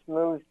just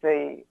moved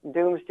the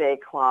doomsday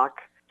clock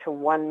to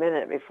 1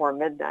 minute before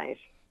midnight.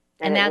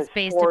 And that's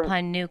based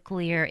upon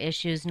nuclear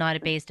issues, not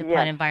based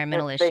upon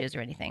environmental issues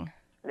or anything?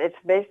 It's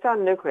based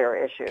on nuclear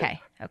issues.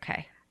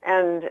 Okay.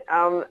 And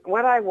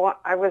what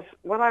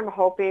I'm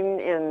hoping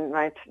in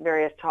my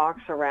various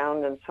talks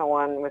around and so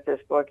on with this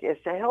book is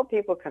to help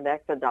people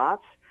connect the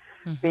dots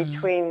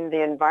between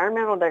the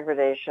environmental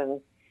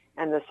degradation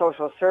and the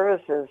social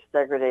services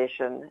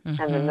degradation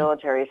and the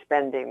military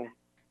spending.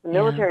 The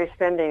military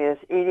spending is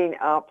eating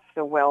up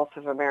the wealth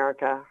of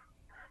America,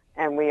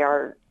 and we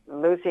are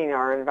losing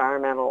our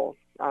environmental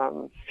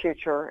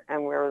future,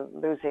 and we're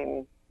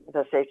losing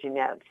the safety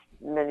nets.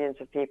 Millions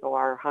of people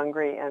are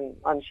hungry and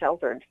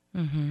unsheltered.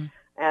 Mm-hmm.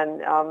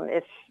 And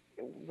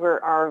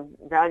our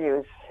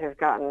values have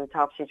gotten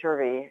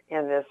topsy-turvy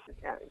in this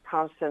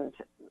constant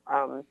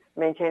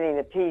maintaining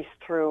the peace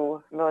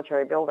through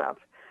military buildup.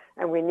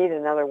 And we need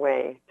another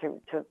way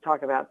to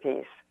talk about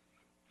peace.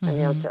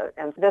 Mm-hmm.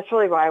 And that's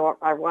really why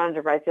I wanted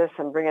to write this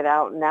and bring it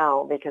out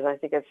now, because I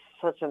think it's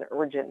such an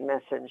urgent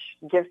message.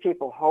 Give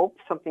people hope,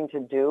 something to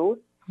do.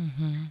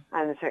 Mm-hmm.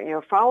 And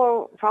so,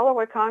 follow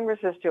what Congress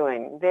is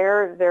doing.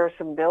 There are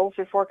some bills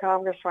before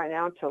Congress right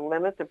now to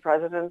limit the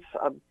president's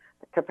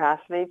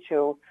capacity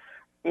to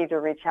either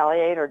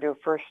retaliate or do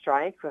first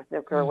strike with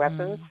nuclear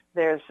weapons.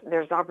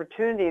 There's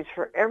opportunities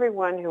for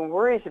everyone who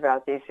worries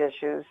about these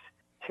issues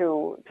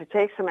to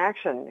take some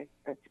action.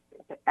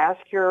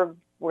 Ask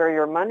where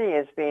your money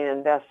is being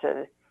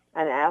invested,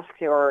 and ask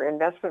your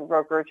investment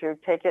broker to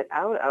take it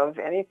out of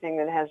anything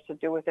that has to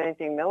do with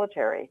anything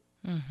military.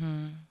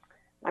 Mm-hmm.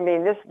 I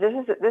mean, this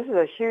is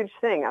a huge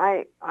thing.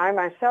 I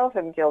myself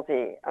am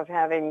guilty of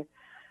having,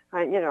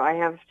 I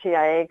have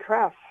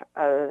TIA-CREF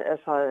as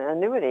an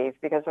annuity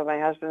because of my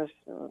husband's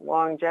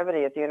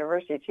longevity at the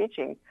university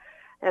teaching,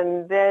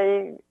 and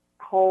they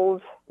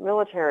hold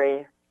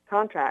military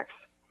contracts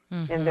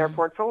in their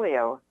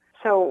portfolio.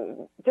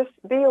 So just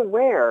be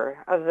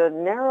aware of the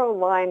narrow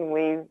line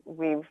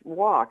we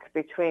walk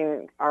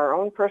between our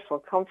own personal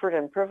comfort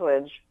and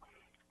privilege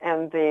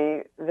and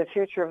the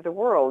future of the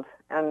world.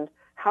 And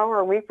how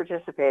are we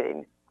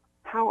participating?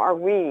 How are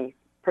we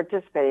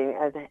participating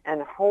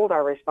and hold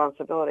our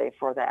responsibility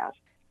for that?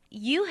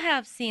 You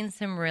have seen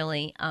some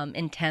really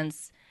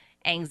intense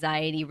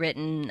anxiety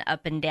written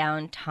up and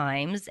down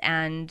times,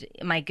 and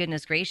my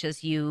goodness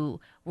gracious, you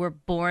were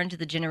born to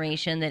the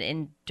generation that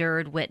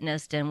endured,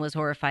 witnessed, and was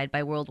horrified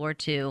by World War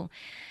II.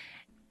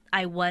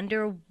 I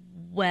wonder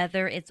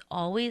whether it's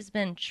always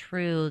been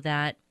true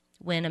that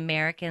when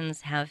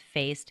Americans have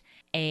faced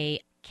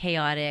a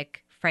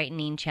chaotic,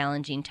 frightening,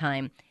 challenging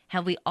time,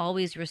 have we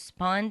always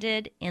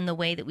responded in the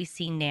way that we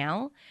see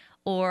now?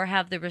 Or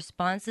have the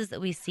responses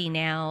that we see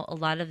now, a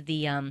lot of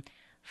the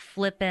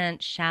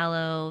flippant,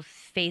 shallow,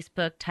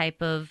 Facebook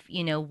type of,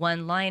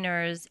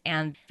 one-liners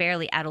and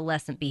fairly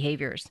adolescent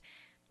behaviors?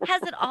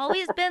 Has it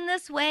always been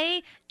this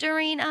way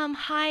during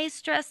high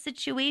stress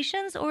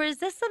situations, or is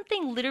this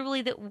something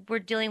literally that we're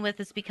dealing with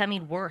that's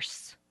becoming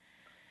worse?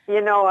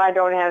 I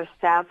don't have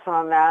stats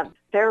on that.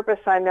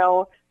 Therapists I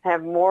know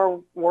have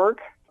more work.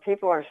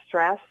 People are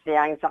stressed. The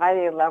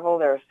anxiety level,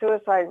 their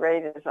suicide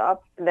rate is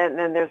up. Then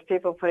there's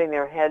people putting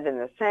their head in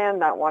the sand,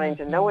 not wanting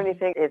to know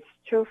anything. It's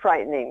too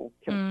frightening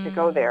to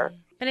go there.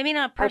 But I mean,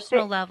 on a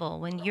personal level,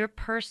 when you're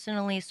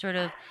personally sort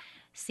of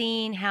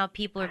seeing how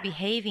people are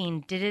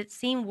behaving, did it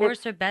seem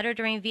worse or better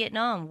during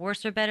Vietnam?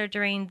 Worse or better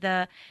during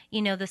the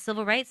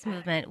civil rights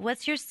movement?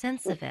 What's your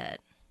sense of it?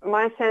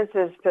 My sense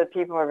is that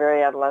people are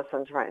very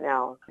adolescent right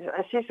now.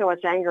 I see so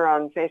much anger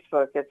on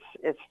Facebook.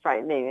 It's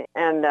frightening,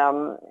 and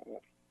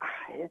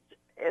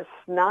it's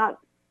not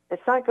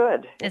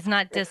good. It's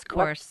not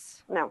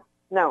discourse.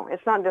 No,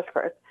 it's not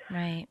discourse.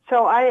 Right.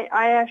 So I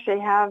actually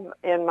have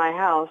in my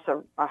house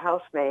a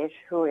housemate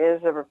who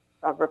is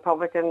a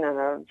Republican and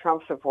a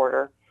Trump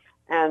supporter,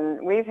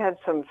 and we've had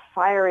some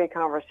fiery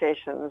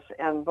conversations,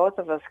 and both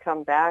of us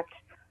come back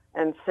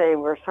and say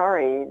we're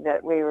sorry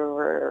that we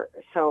were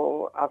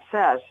so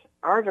upset.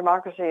 Our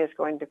democracy is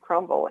going to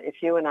crumble if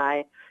you and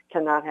I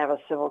cannot have a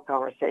civil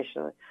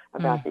conversation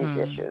about these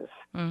issues.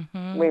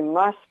 Mm-hmm. We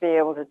must be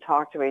able to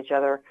talk to each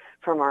other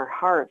from our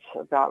hearts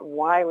about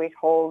why we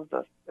hold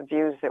the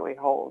views that we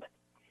hold.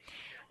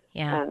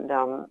 Yeah.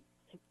 And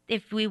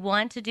if we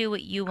want to do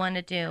what you want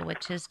to do,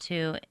 which is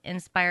to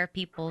inspire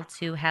people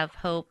to have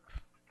hope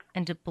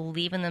and to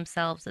believe in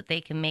themselves that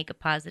they can make a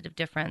positive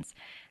difference,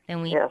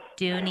 then we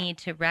do need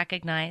to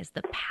recognize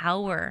the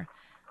power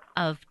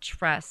of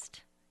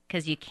trust,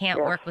 because you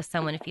can't work with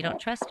someone if you don't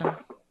trust them.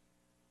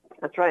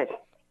 That's right.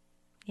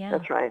 Yeah.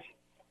 That's right.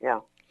 Yeah.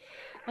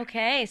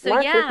 Okay, so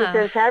Mark, this has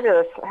been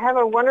fabulous. Have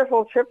a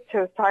wonderful trip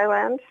to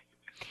Thailand.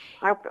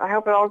 I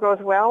hope it all goes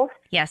well.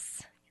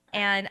 Yes.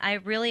 And I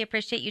really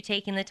appreciate you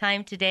taking the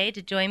time today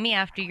to join me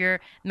after your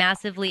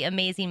massively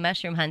amazing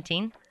mushroom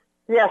hunting.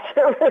 Yes.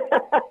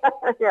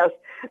 Yes.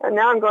 And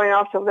now I'm going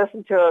off to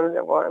listen to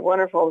a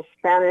wonderful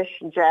Spanish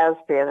jazz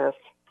pianist.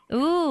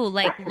 Ooh,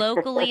 like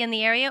locally in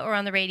the area or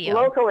on the radio?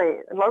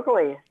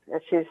 Locally.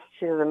 She's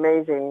an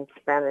amazing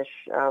Spanish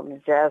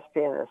jazz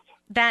pianist.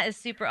 That is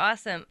super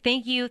awesome.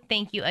 Thank you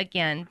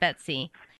again, Betsy.